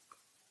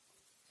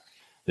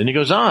 Then he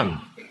goes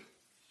on,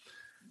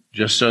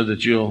 just so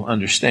that you'll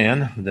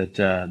understand that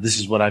this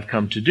is what I've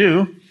come to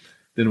do.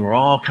 Then we're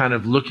all kind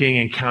of looking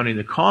and counting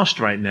the cost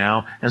right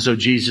now. And so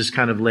Jesus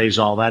kind of lays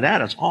all that out.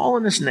 It's all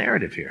in this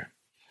narrative here.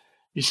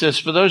 He says,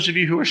 for those of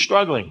you who are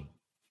struggling,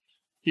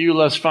 he who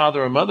loves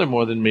father or mother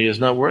more than me is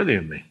not worthy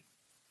of me.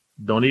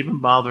 Don't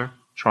even bother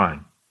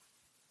trying.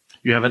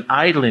 You have an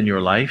idol in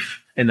your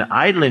life, and the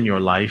idol in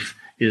your life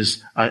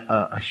is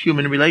a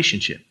human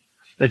relationship.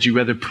 That you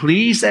rather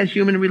please that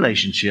human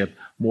relationship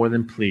more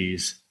than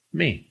please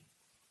me.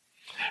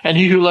 And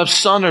he who loves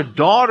son or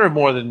daughter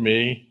more than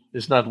me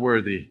is not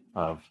worthy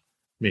of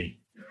me.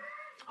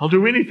 I'll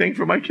do anything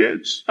for my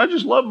kids. I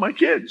just love my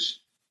kids.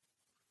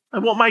 I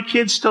want my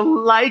kids to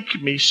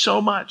like me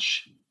so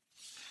much.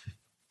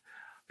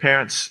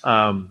 Parents,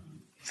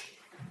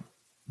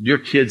 your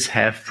kids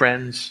have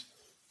friends,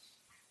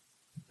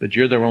 but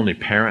you're their only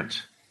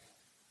parent.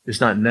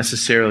 It's not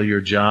necessarily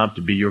your job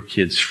to be your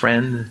kid's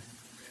friend.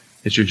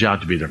 It's your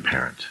job to be their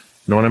parent.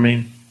 You know what I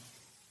mean?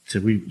 So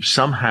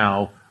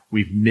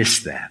we've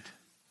missed that.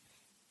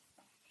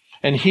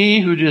 And he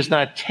who does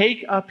not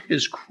take up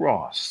his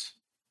cross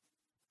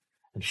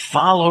and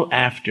follow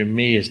after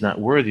me is not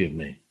worthy of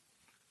me.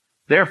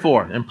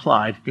 Therefore,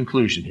 implied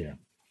conclusion here.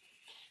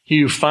 He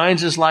who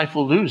finds his life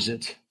will lose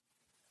it,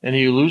 and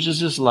he who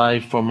loses his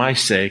life for my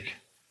sake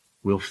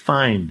will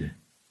find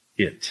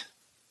it.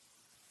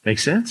 Make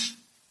sense?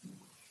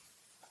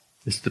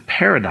 It's the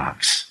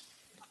paradox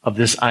of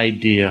this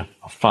idea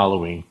of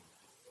following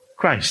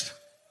Christ.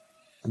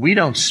 We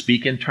don't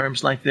speak in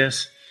terms like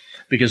this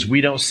because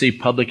we don't see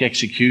public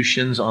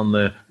executions on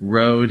the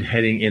road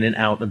heading in and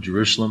out of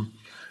Jerusalem.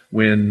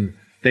 When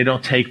they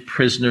don't take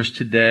prisoners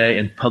today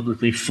and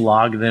publicly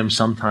flog them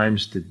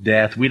sometimes to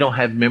death. We don't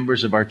have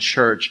members of our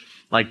church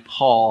like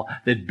Paul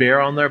that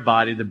bear on their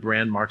body the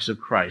brand marks of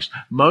Christ.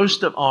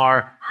 Most of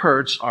our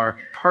hurts are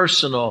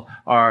personal,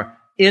 are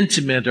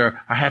intimate,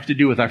 or have to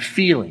do with our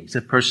feelings.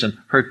 That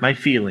person hurt my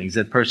feelings.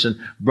 That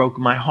person broke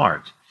my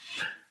heart.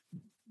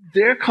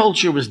 Their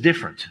culture was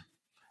different.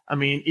 I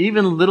mean,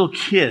 even little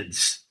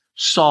kids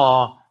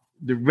saw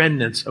the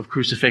remnants of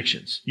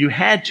crucifixions. You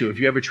had to, if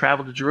you ever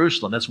traveled to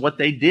Jerusalem. That's what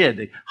they did.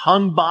 They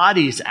hung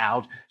bodies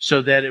out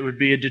so that it would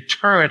be a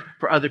deterrent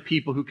for other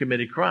people who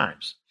committed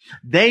crimes.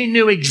 They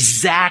knew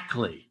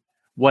exactly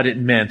what it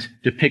meant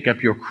to pick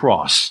up your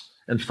cross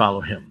and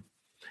follow him.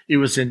 It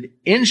was an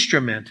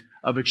instrument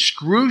of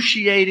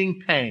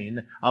excruciating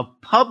pain,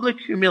 of public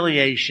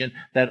humiliation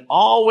that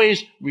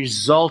always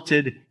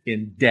resulted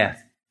in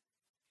death.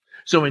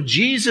 So when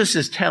Jesus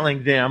is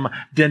telling them,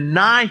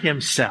 deny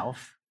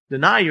yourself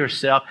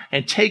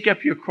and take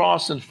up your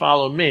cross and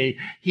follow me,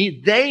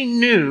 they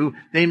knew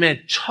they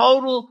meant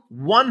total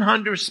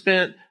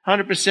 100%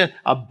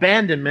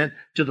 abandonment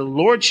to the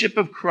lordship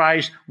of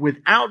Christ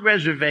without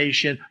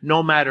reservation,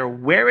 no matter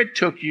where it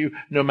took you,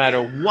 no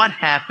matter what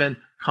happened,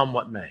 come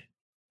what may.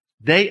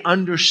 They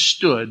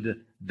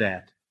understood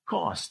that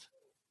cost.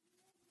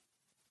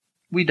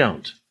 We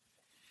don't.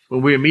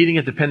 When we were meeting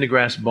at the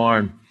Pendergrass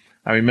barn,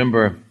 I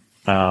remember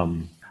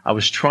I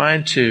was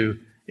trying to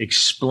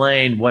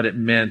explain what it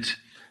meant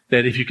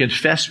that if you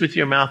confess with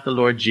your mouth the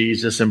Lord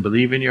Jesus and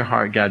believe in your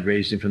heart God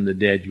raised him from the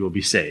dead, you will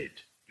be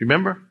saved.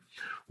 Remember?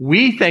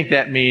 We think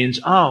that means,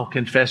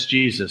 confess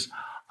Jesus.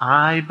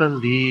 I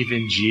believe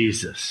in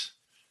Jesus.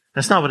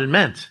 That's not what it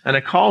meant. And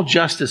I called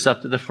Justice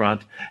up to the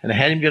front, and I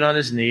had him get on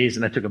his knees,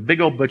 and I took a big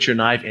old butcher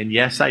knife, and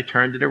yes, I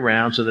turned it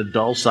around so the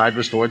dull side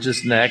was towards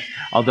his neck,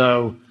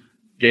 although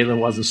Galen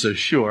wasn't so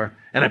sure.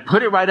 And I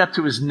put it right up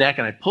to his neck,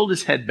 and I pulled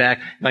his head back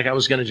like I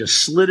was going to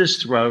just slit his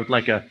throat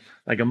like a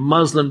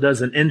Muslim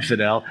does an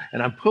infidel.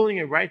 And I'm pulling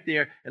it right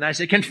there, and I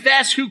say,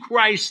 confess who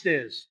Christ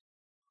is.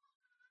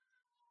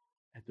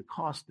 At the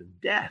cost of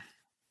death.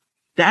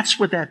 That's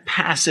what that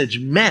passage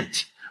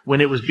meant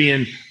when it was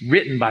being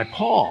written by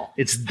Paul.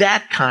 It's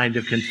that kind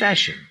of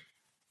confession.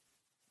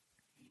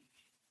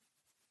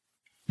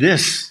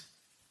 This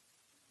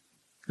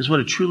is what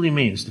it truly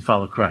means to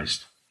follow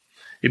Christ.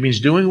 It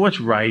means doing what's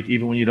right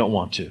even when you don't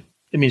want to.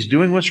 It means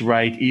doing what's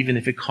right even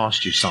if it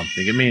costs you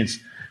something. It means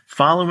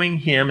following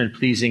him and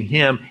pleasing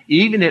him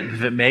even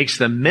if it makes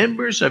the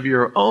members of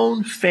your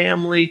own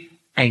family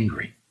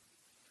angry.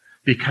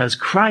 Because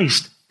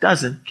Christ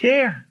doesn't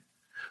care.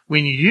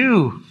 When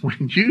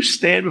you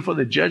stand before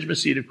the judgment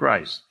seat of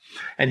Christ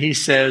and he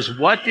says,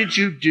 what did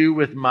you do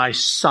with my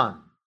son?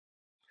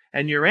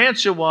 And your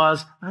answer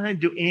was, I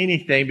didn't do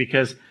anything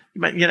because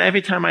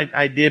every time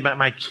I did,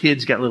 my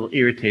kids got a little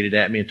irritated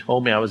at me and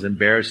told me I was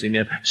embarrassing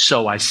them,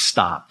 so I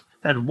stopped.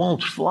 That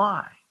won't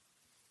fly.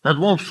 That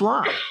won't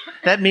fly.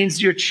 That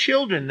means your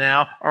children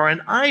now are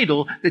an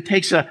idol that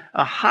takes a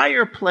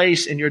higher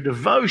place in your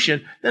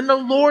devotion than the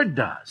Lord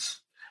does.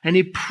 And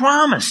he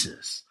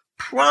promises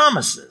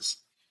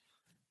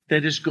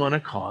that it's going to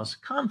cause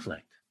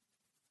conflict.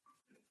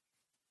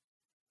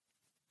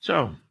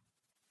 So,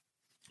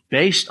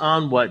 based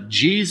on what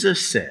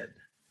Jesus said,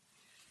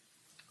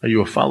 are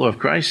you a follower of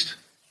Christ?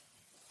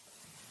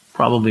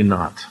 Probably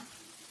not.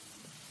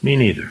 Me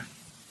neither.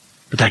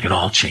 But that could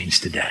all change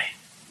today.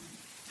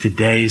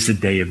 Today is the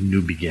day of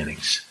new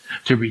beginnings.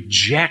 To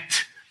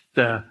reject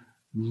the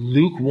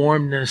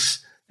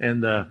lukewarmness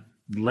and the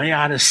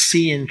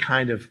Laodicean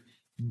kind of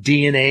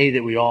DNA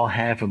that we all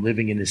have from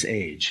living in this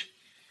age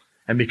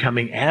and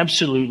becoming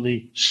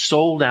absolutely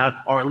sold out,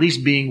 or at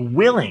least being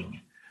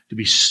willing to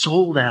be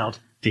sold out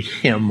to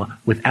him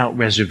without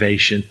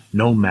reservation,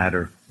 no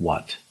matter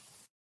what.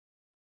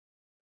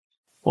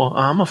 Well,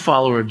 I'm a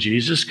follower of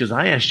Jesus because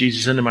I asked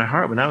Jesus into my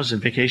heart when I was in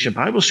Vacation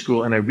Bible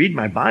School, and I read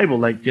my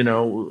Bible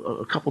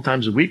a couple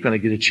times a week when I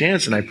get a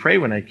chance, and I pray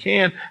when I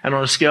can. And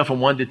on a scale from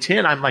 1 to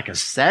 10, I'm like a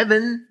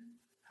 7.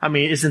 I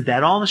mean, isn't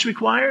that all that's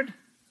required?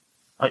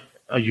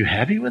 Are you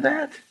happy with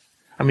that?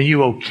 I mean,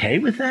 you okay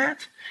with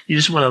that? You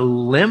just want to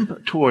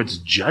limp towards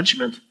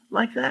judgment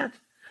like that?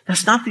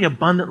 That's not the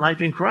abundant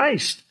life in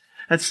Christ.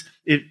 That's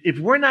if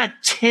we're not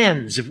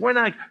 10s, if we're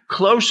not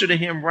closer to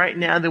him right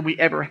now than we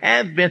ever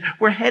have been,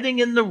 we're heading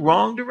in the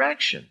wrong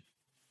direction.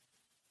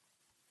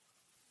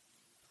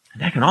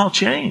 And that can all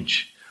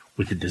change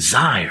with a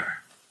desire.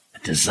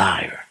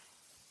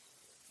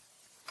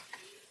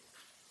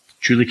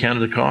 Truly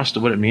counted the cost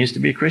of what it means to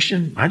be a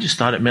Christian? I just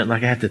thought it meant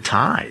like I had to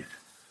tithe.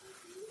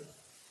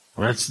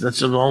 Well, that's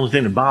the only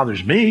thing that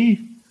bothers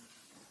me.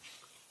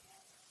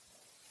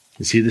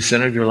 Is he the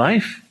center of your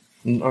life?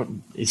 Or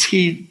is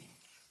he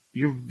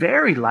your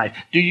very life?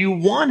 Do you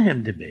want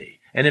him to be?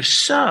 And if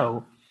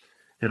so,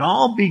 it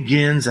all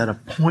begins at a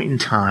point in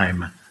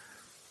time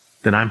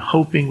that I'm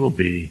hoping will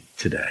be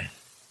today.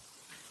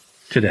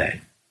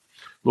 Today.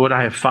 Lord,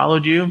 I have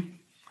followed you,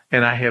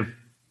 and I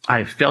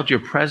have felt your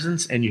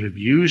presence, and you have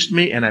used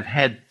me, and I've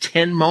had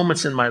 10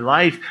 moments in my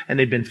life, and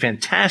they've been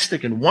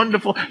fantastic and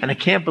wonderful, and I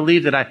can't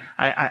believe that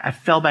I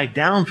fell back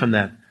down from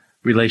that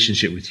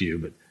relationship with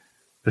you.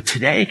 But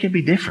today can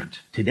be different.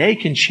 Today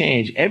can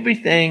change.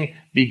 Everything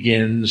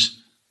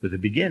begins with a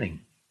beginning.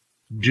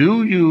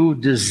 Do you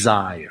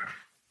desire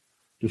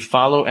to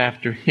follow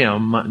after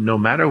him no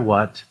matter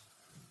what,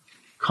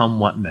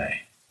 come what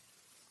may?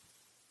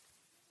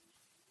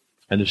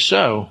 And if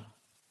so,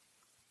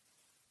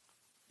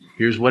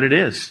 here's what it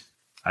is.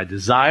 I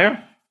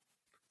desire,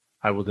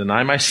 I will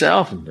deny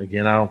myself. And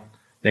again,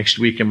 next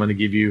week I'm going to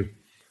give you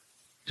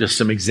just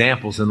some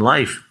examples in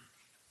life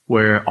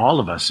where all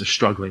of us are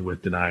struggling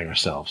with denying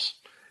ourselves.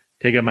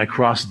 Take up my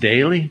cross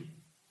daily,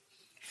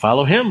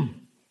 follow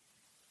him.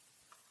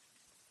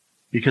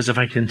 Because if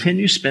I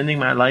continue spending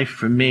my life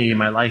for me,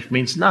 my life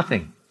means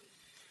nothing.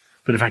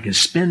 But if I can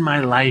spend my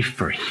life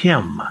for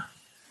him,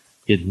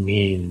 it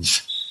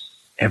means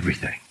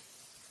everything.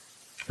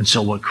 And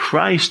so what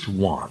Christ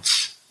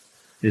wants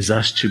is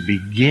us to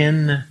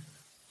begin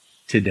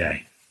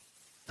today.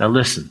 Now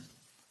listen,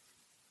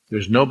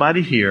 there's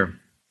nobody here,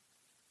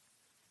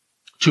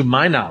 to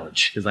my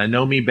knowledge, because I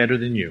know me better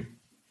than you,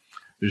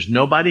 there's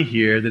nobody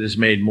here that has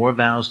made more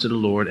vows to the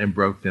Lord and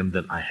broke them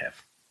than I have.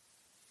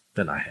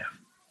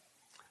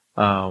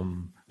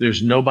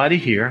 There's nobody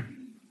here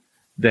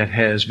that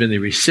has been the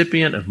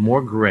recipient of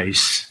more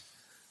grace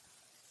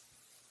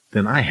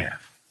than I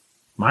have.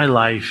 My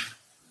life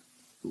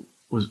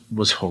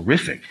was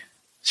horrific.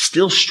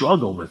 Still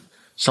struggle with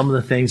some of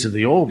the things of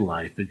the old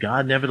life, but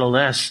God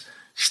nevertheless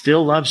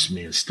still loves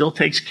me and still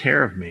takes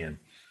care of me and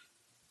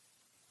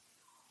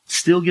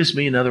still gives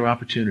me another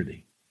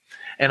opportunity.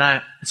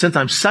 And since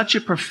I'm such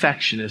a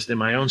perfectionist in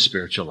my own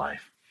spiritual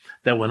life,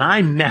 that when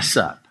I mess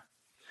up,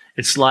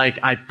 it's like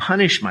I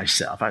punish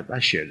myself. I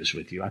share this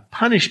with you. I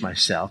punish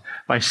myself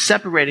by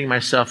separating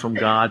myself from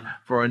God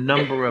for a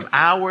number of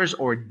hours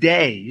or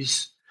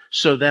days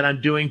so that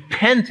I'm doing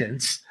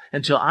penance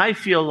until I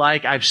feel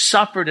like I've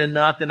suffered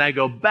enough. Then I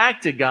go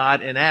back to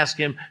God and ask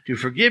him to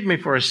forgive me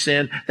for a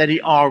sin that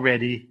he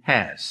already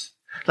has.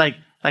 Like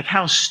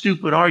how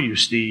stupid are you,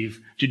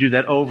 Steve, to do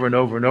that over and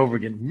over and over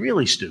again?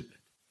 Really stupid.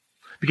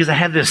 Because I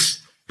have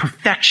this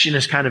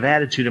perfectionist kind of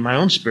attitude in my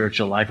own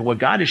spiritual life. And what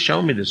God has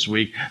shown me this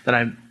week that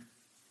I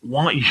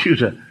want you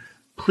to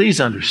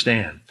please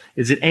understand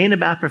is it ain't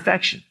about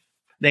perfection.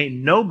 There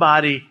ain't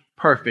nobody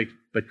perfect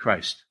but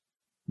Christ.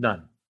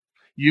 None.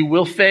 You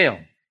will fail.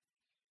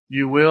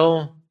 You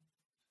will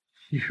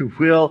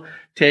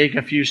take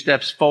a few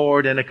steps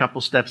forward and a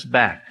couple steps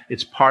back.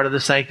 It's part of the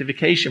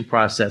sanctification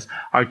process.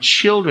 Our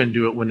children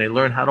do it when they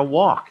learn how to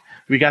walk.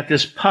 We got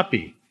this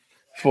puppy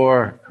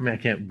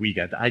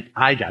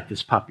I got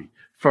this puppy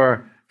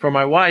for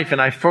my wife,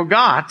 and I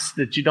forgot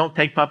that you don't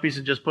take puppies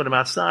and just put them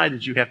outside,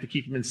 that you have to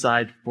keep them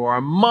inside for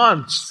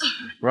months,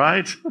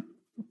 right?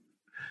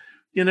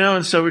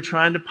 And so we're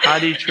trying to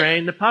potty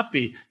train the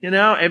puppy.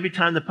 Every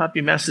time the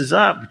puppy messes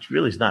up, which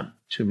really is not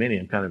too many.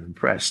 I'm kind of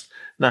impressed.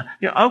 Now,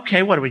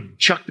 okay, what do we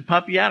chuck the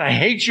puppy out? I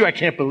hate you. I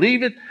can't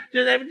believe it.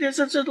 There's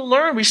something to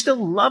learn. We still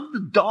love the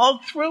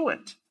dog through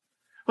it.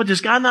 Well,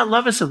 does God not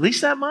love us at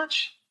least that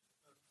much?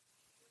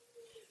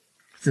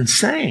 It's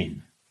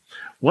insane.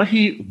 What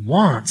he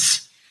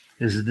wants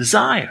is a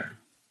desire.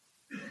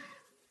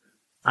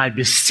 I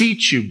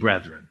beseech you,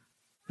 brethren,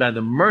 by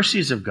the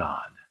mercies of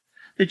God,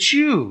 that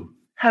you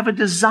have a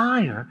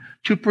desire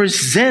to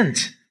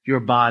present your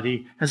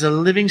body as a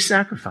living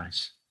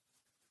sacrifice.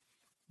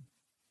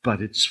 But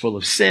it's full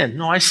of sin.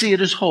 No, I see it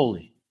as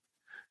holy.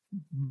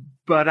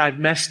 But I've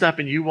messed up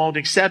and you won't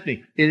accept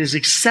me. It is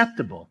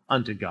acceptable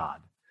unto God,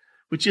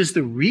 which is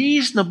the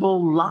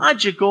reasonable,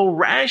 logical,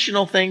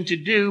 rational thing to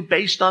do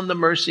based on the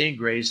mercy and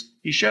grace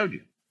he showed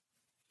you.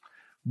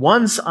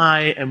 Once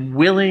I am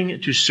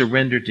willing to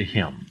surrender to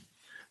him,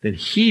 then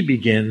he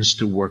begins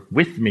to work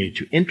with me,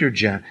 to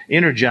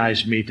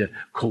energize me, to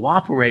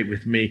cooperate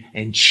with me,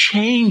 and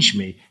change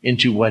me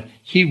into what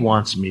he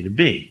wants me to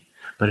be.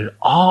 But it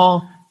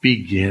all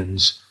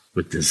begins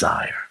with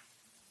desire.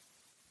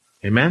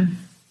 Amen?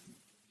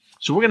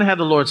 So we're going to have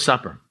the Lord's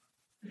Supper.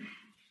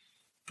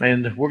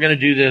 And we're going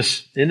to do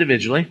this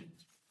individually.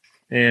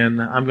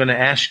 And I'm going to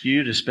ask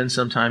you to spend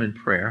some time in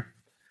prayer.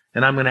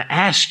 And I'm going to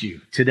ask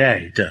you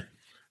today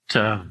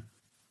to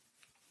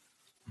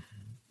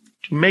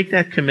make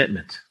that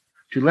commitment,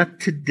 to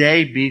let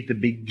today be the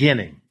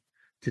beginning.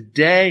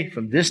 Today,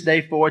 from this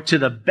day forward, to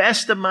the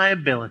best of my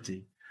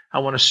ability, I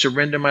want to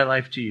surrender my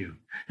life to you.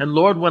 And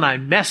Lord, when I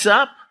mess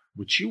up,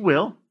 which you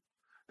will,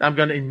 I'm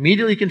going to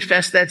immediately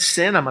confess that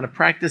sin. I'm going to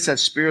practice that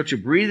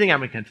spiritual breathing. I'm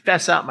going to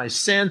confess out my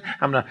sin.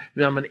 I'm going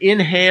to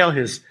inhale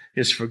his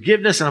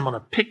forgiveness, and I'm going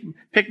to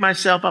pick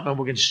myself up, and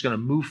we're just going to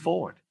move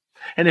forward.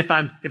 And if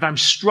I'm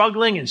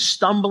struggling and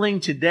stumbling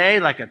today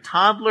like a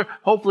toddler,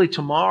 hopefully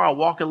tomorrow I'll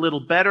walk a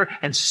little better,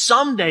 and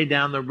someday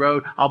down the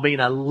road I'll be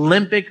an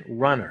Olympic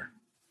runner.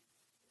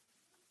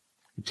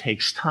 It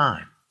takes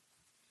time.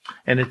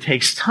 And it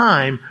takes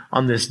time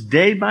on this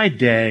day by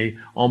day,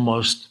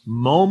 almost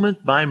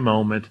moment by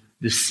moment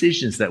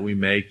decisions that we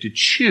make to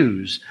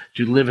choose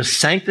to live a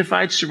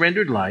sanctified,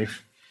 surrendered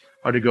life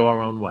or to go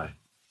our own way.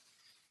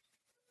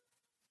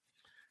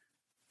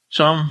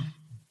 So I'm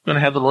going to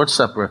have the Lord's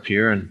Supper up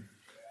here, and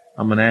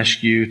I'm going to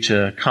ask you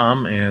to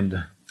come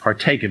and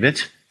partake of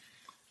it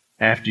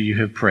after you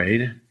have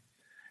prayed.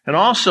 And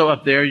also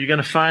up there, you're going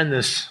to find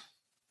this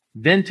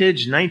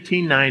vintage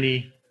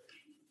 1990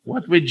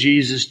 What Would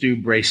Jesus Do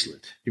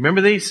bracelet. You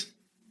remember these?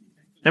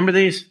 Remember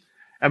these?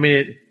 I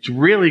mean, it's a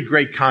really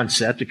great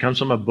concept. It comes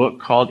from a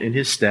book called In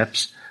His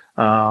Steps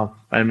by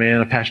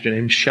a pastor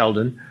named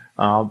Sheldon,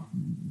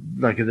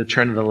 like at the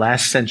turn of the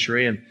last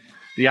century. And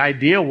the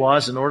idea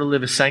was, in order to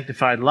live a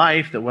sanctified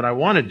life, that what I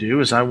want to do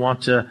is I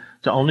want to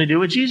only do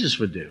what Jesus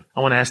would do.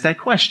 I want to ask that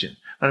question.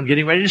 When I'm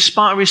getting ready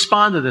to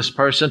respond to this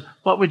person,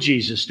 what would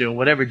Jesus do? And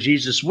whatever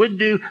Jesus would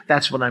do,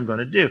 that's what I'm going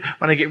to do.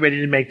 When I get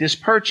ready to make this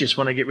purchase,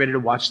 when I get ready to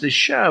watch this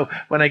show,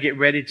 when I get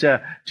ready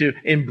to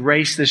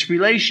embrace this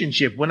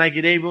relationship, when I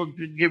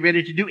get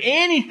ready to do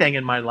anything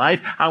in my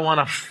life, I want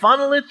to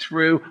funnel it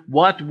through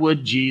what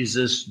would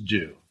Jesus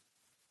do?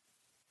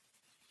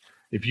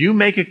 If you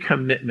make a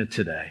commitment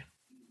today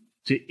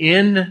to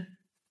end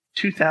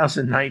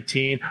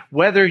 2019,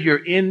 whether you're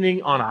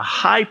ending on a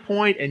high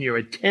point and you're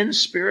a 10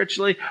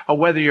 spiritually, or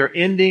whether you're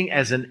ending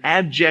as an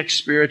abject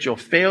spiritual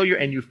failure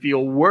and you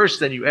feel worse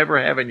than you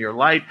ever have in your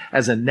life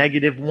as a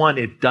 -1,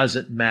 it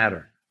doesn't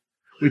matter.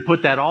 We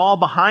put that all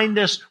behind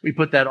us. We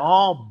put that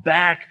all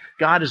back.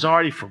 God has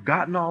already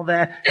forgotten all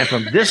that. And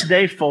from this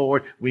day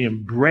forward, we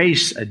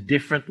embrace a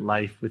different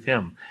life with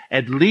him.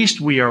 At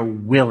least we are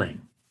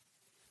willing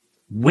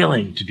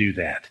to do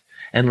that.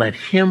 And let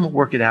him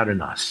work it out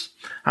in us.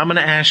 I'm going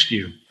to ask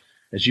you,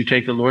 as you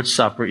take the Lord's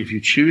Supper, if you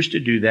choose to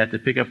do that, to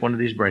pick up one of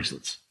these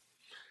bracelets.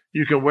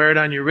 You can wear it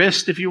on your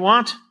wrist if you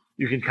want.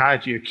 You can tie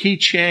it to your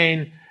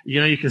keychain.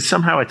 You can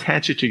somehow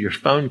attach it to your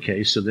phone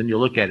case, so then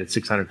you'll look at it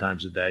 600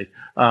 times a day.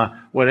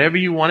 Whatever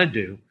you want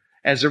to do,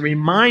 as a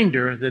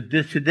reminder that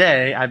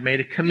today I've made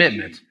a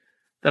commitment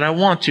that I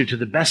want to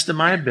the best of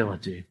my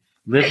ability,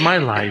 live my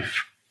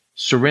life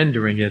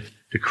surrendering it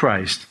to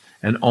Christ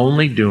and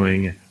only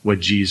doing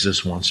what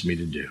Jesus wants me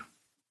to do.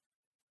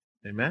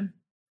 Amen?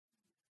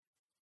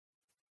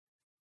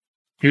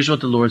 Here's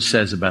what the Lord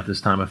says about this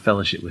time of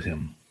fellowship with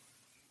him.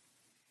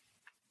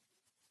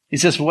 He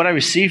says, "For what I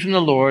received from the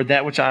Lord,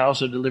 that which I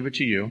also delivered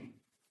to you,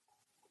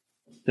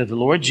 that the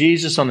Lord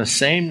Jesus, on the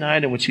same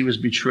night in which he was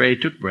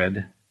betrayed, took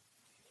bread.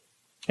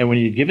 And when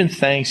he had given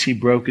thanks, he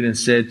broke it and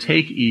said,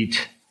 'Take,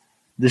 eat.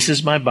 This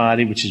is my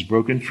body, which is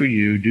broken for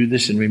you. Do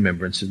this in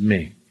remembrance of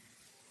me.'"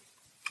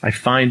 I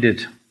find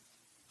it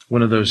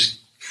one of those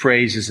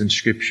phrases in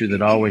Scripture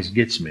that always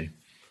gets me.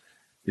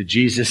 That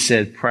Jesus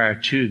said prior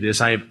to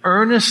this, "I have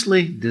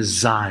earnestly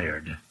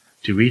desired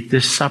to eat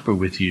this supper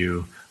with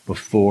you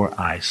before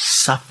I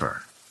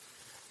suffer."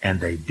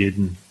 And they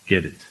didn't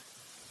get it.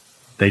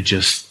 They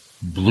just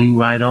blew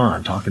right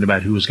on, talking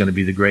about who was going to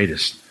be the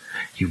greatest.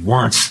 He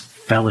wants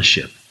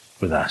fellowship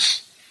with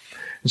us.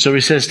 And so he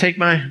says, "Take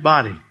my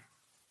body,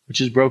 which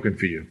is broken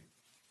for you.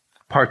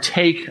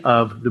 partake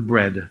of the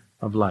bread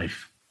of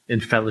life in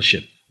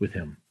fellowship with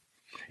him.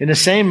 In the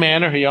same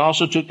manner, he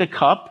also took the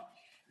cup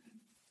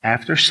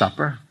after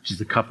supper, which is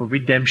the cup of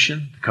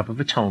redemption, the cup of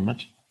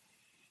atonement,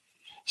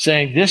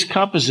 saying, "This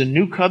cup is a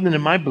new covenant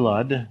in my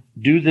blood.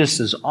 Do this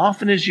as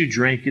often as you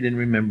drink it in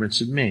remembrance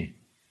of me."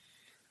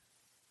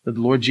 That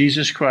the Lord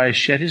Jesus Christ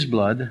shed his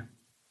blood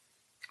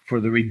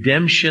for the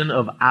redemption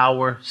of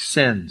our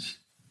sins.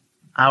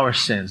 Our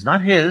sins,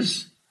 not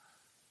his,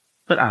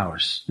 but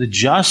ours. The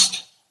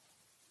just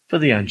for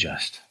the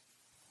unjust.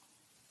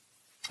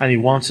 And he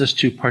wants us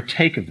to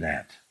partake of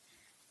that,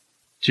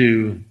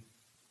 to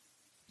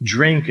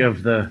drink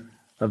of the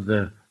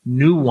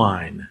new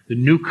wine, the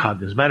new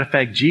covenant. As a matter of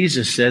fact,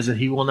 Jesus says that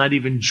he will not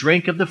even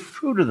drink of the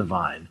fruit of the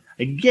vine.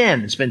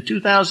 Again, it's been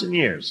 2,000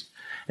 years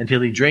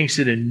until he drinks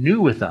it anew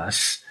with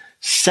us,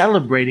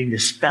 celebrating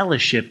this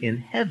fellowship in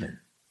heaven.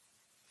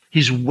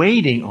 He's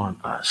waiting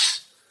on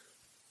us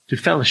to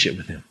fellowship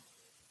with him.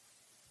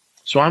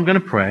 So I'm going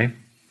to pray.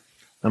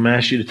 I'm going to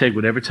ask you to take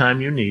whatever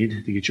time you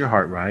need to get your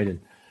heart right.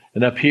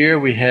 And up here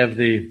we have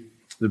the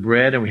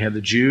bread and we have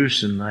the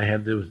juice and I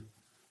have the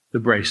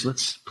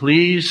bracelets.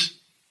 Please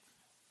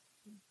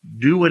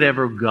do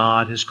whatever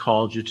God has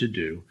called you to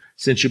do.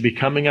 Since you'll be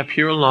coming up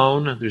here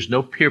alone, there's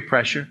no peer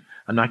pressure.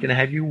 I'm not going to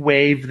have you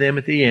wave them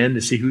at the end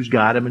to see who's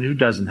got them and who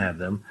doesn't have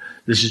them.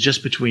 This is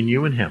just between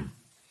you and him.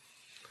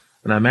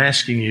 And I'm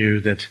asking you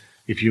that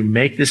if you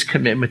make this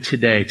commitment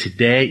today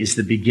is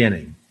the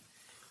beginning,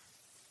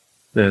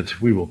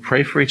 that we will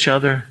pray for each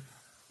other,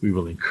 we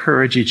will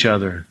encourage each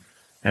other,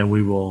 and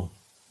we will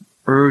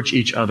urge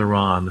each other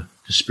on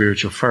to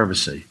spiritual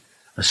fervency,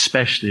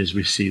 especially as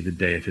we see the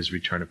day of his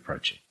return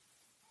approaching.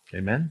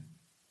 Amen?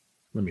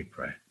 Let me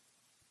pray.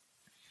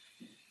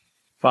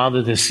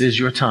 Father, this is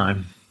your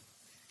time.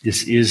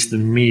 This is the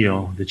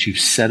meal that you've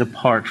set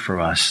apart for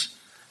us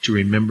to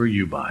remember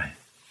you by.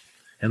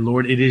 And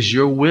Lord, it is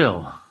your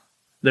will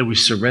that we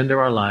surrender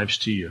our lives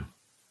to you.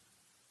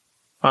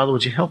 Father,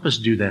 would you help us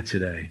do that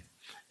today?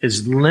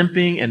 As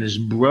limping and as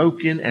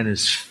broken and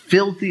as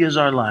filthy as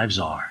our lives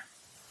are,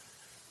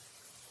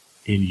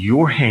 in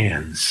your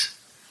hands,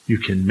 you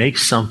can make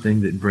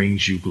something that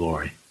brings you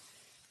glory.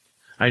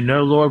 I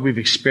know, Lord, we've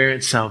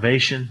experienced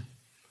salvation.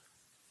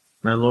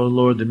 I know,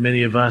 Lord, that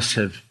many of us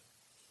have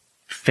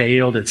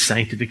failed at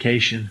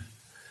sanctification,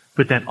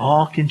 but that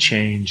all can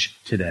change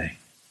today.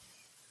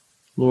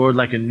 Lord,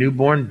 like a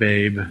newborn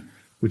babe,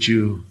 would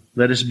you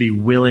let us be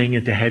willing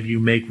and to have you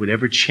make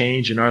whatever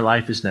change in our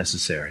life is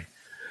necessary.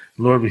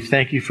 Lord, we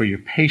thank you for your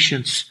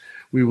patience.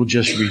 We will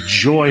just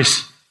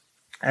rejoice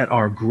at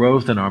our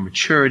growth and our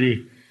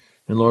maturity.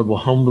 And Lord, we'll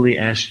humbly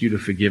ask you to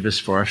forgive us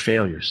for our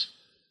failures.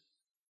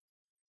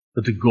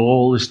 But the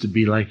goal is to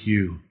be like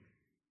you.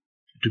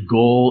 The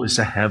goal is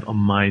to have a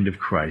mind of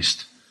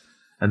Christ.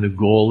 And the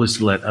goal is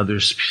to let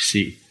others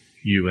see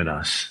you in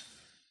us.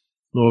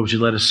 Lord, would you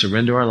let us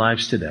surrender our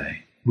lives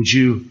today? Would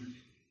you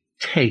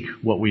take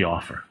what we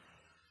offer?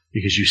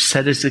 Because you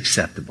said it's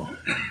acceptable.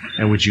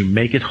 And would you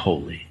make it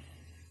holy?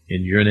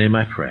 In your name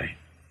I pray.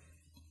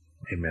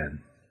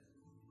 Amen.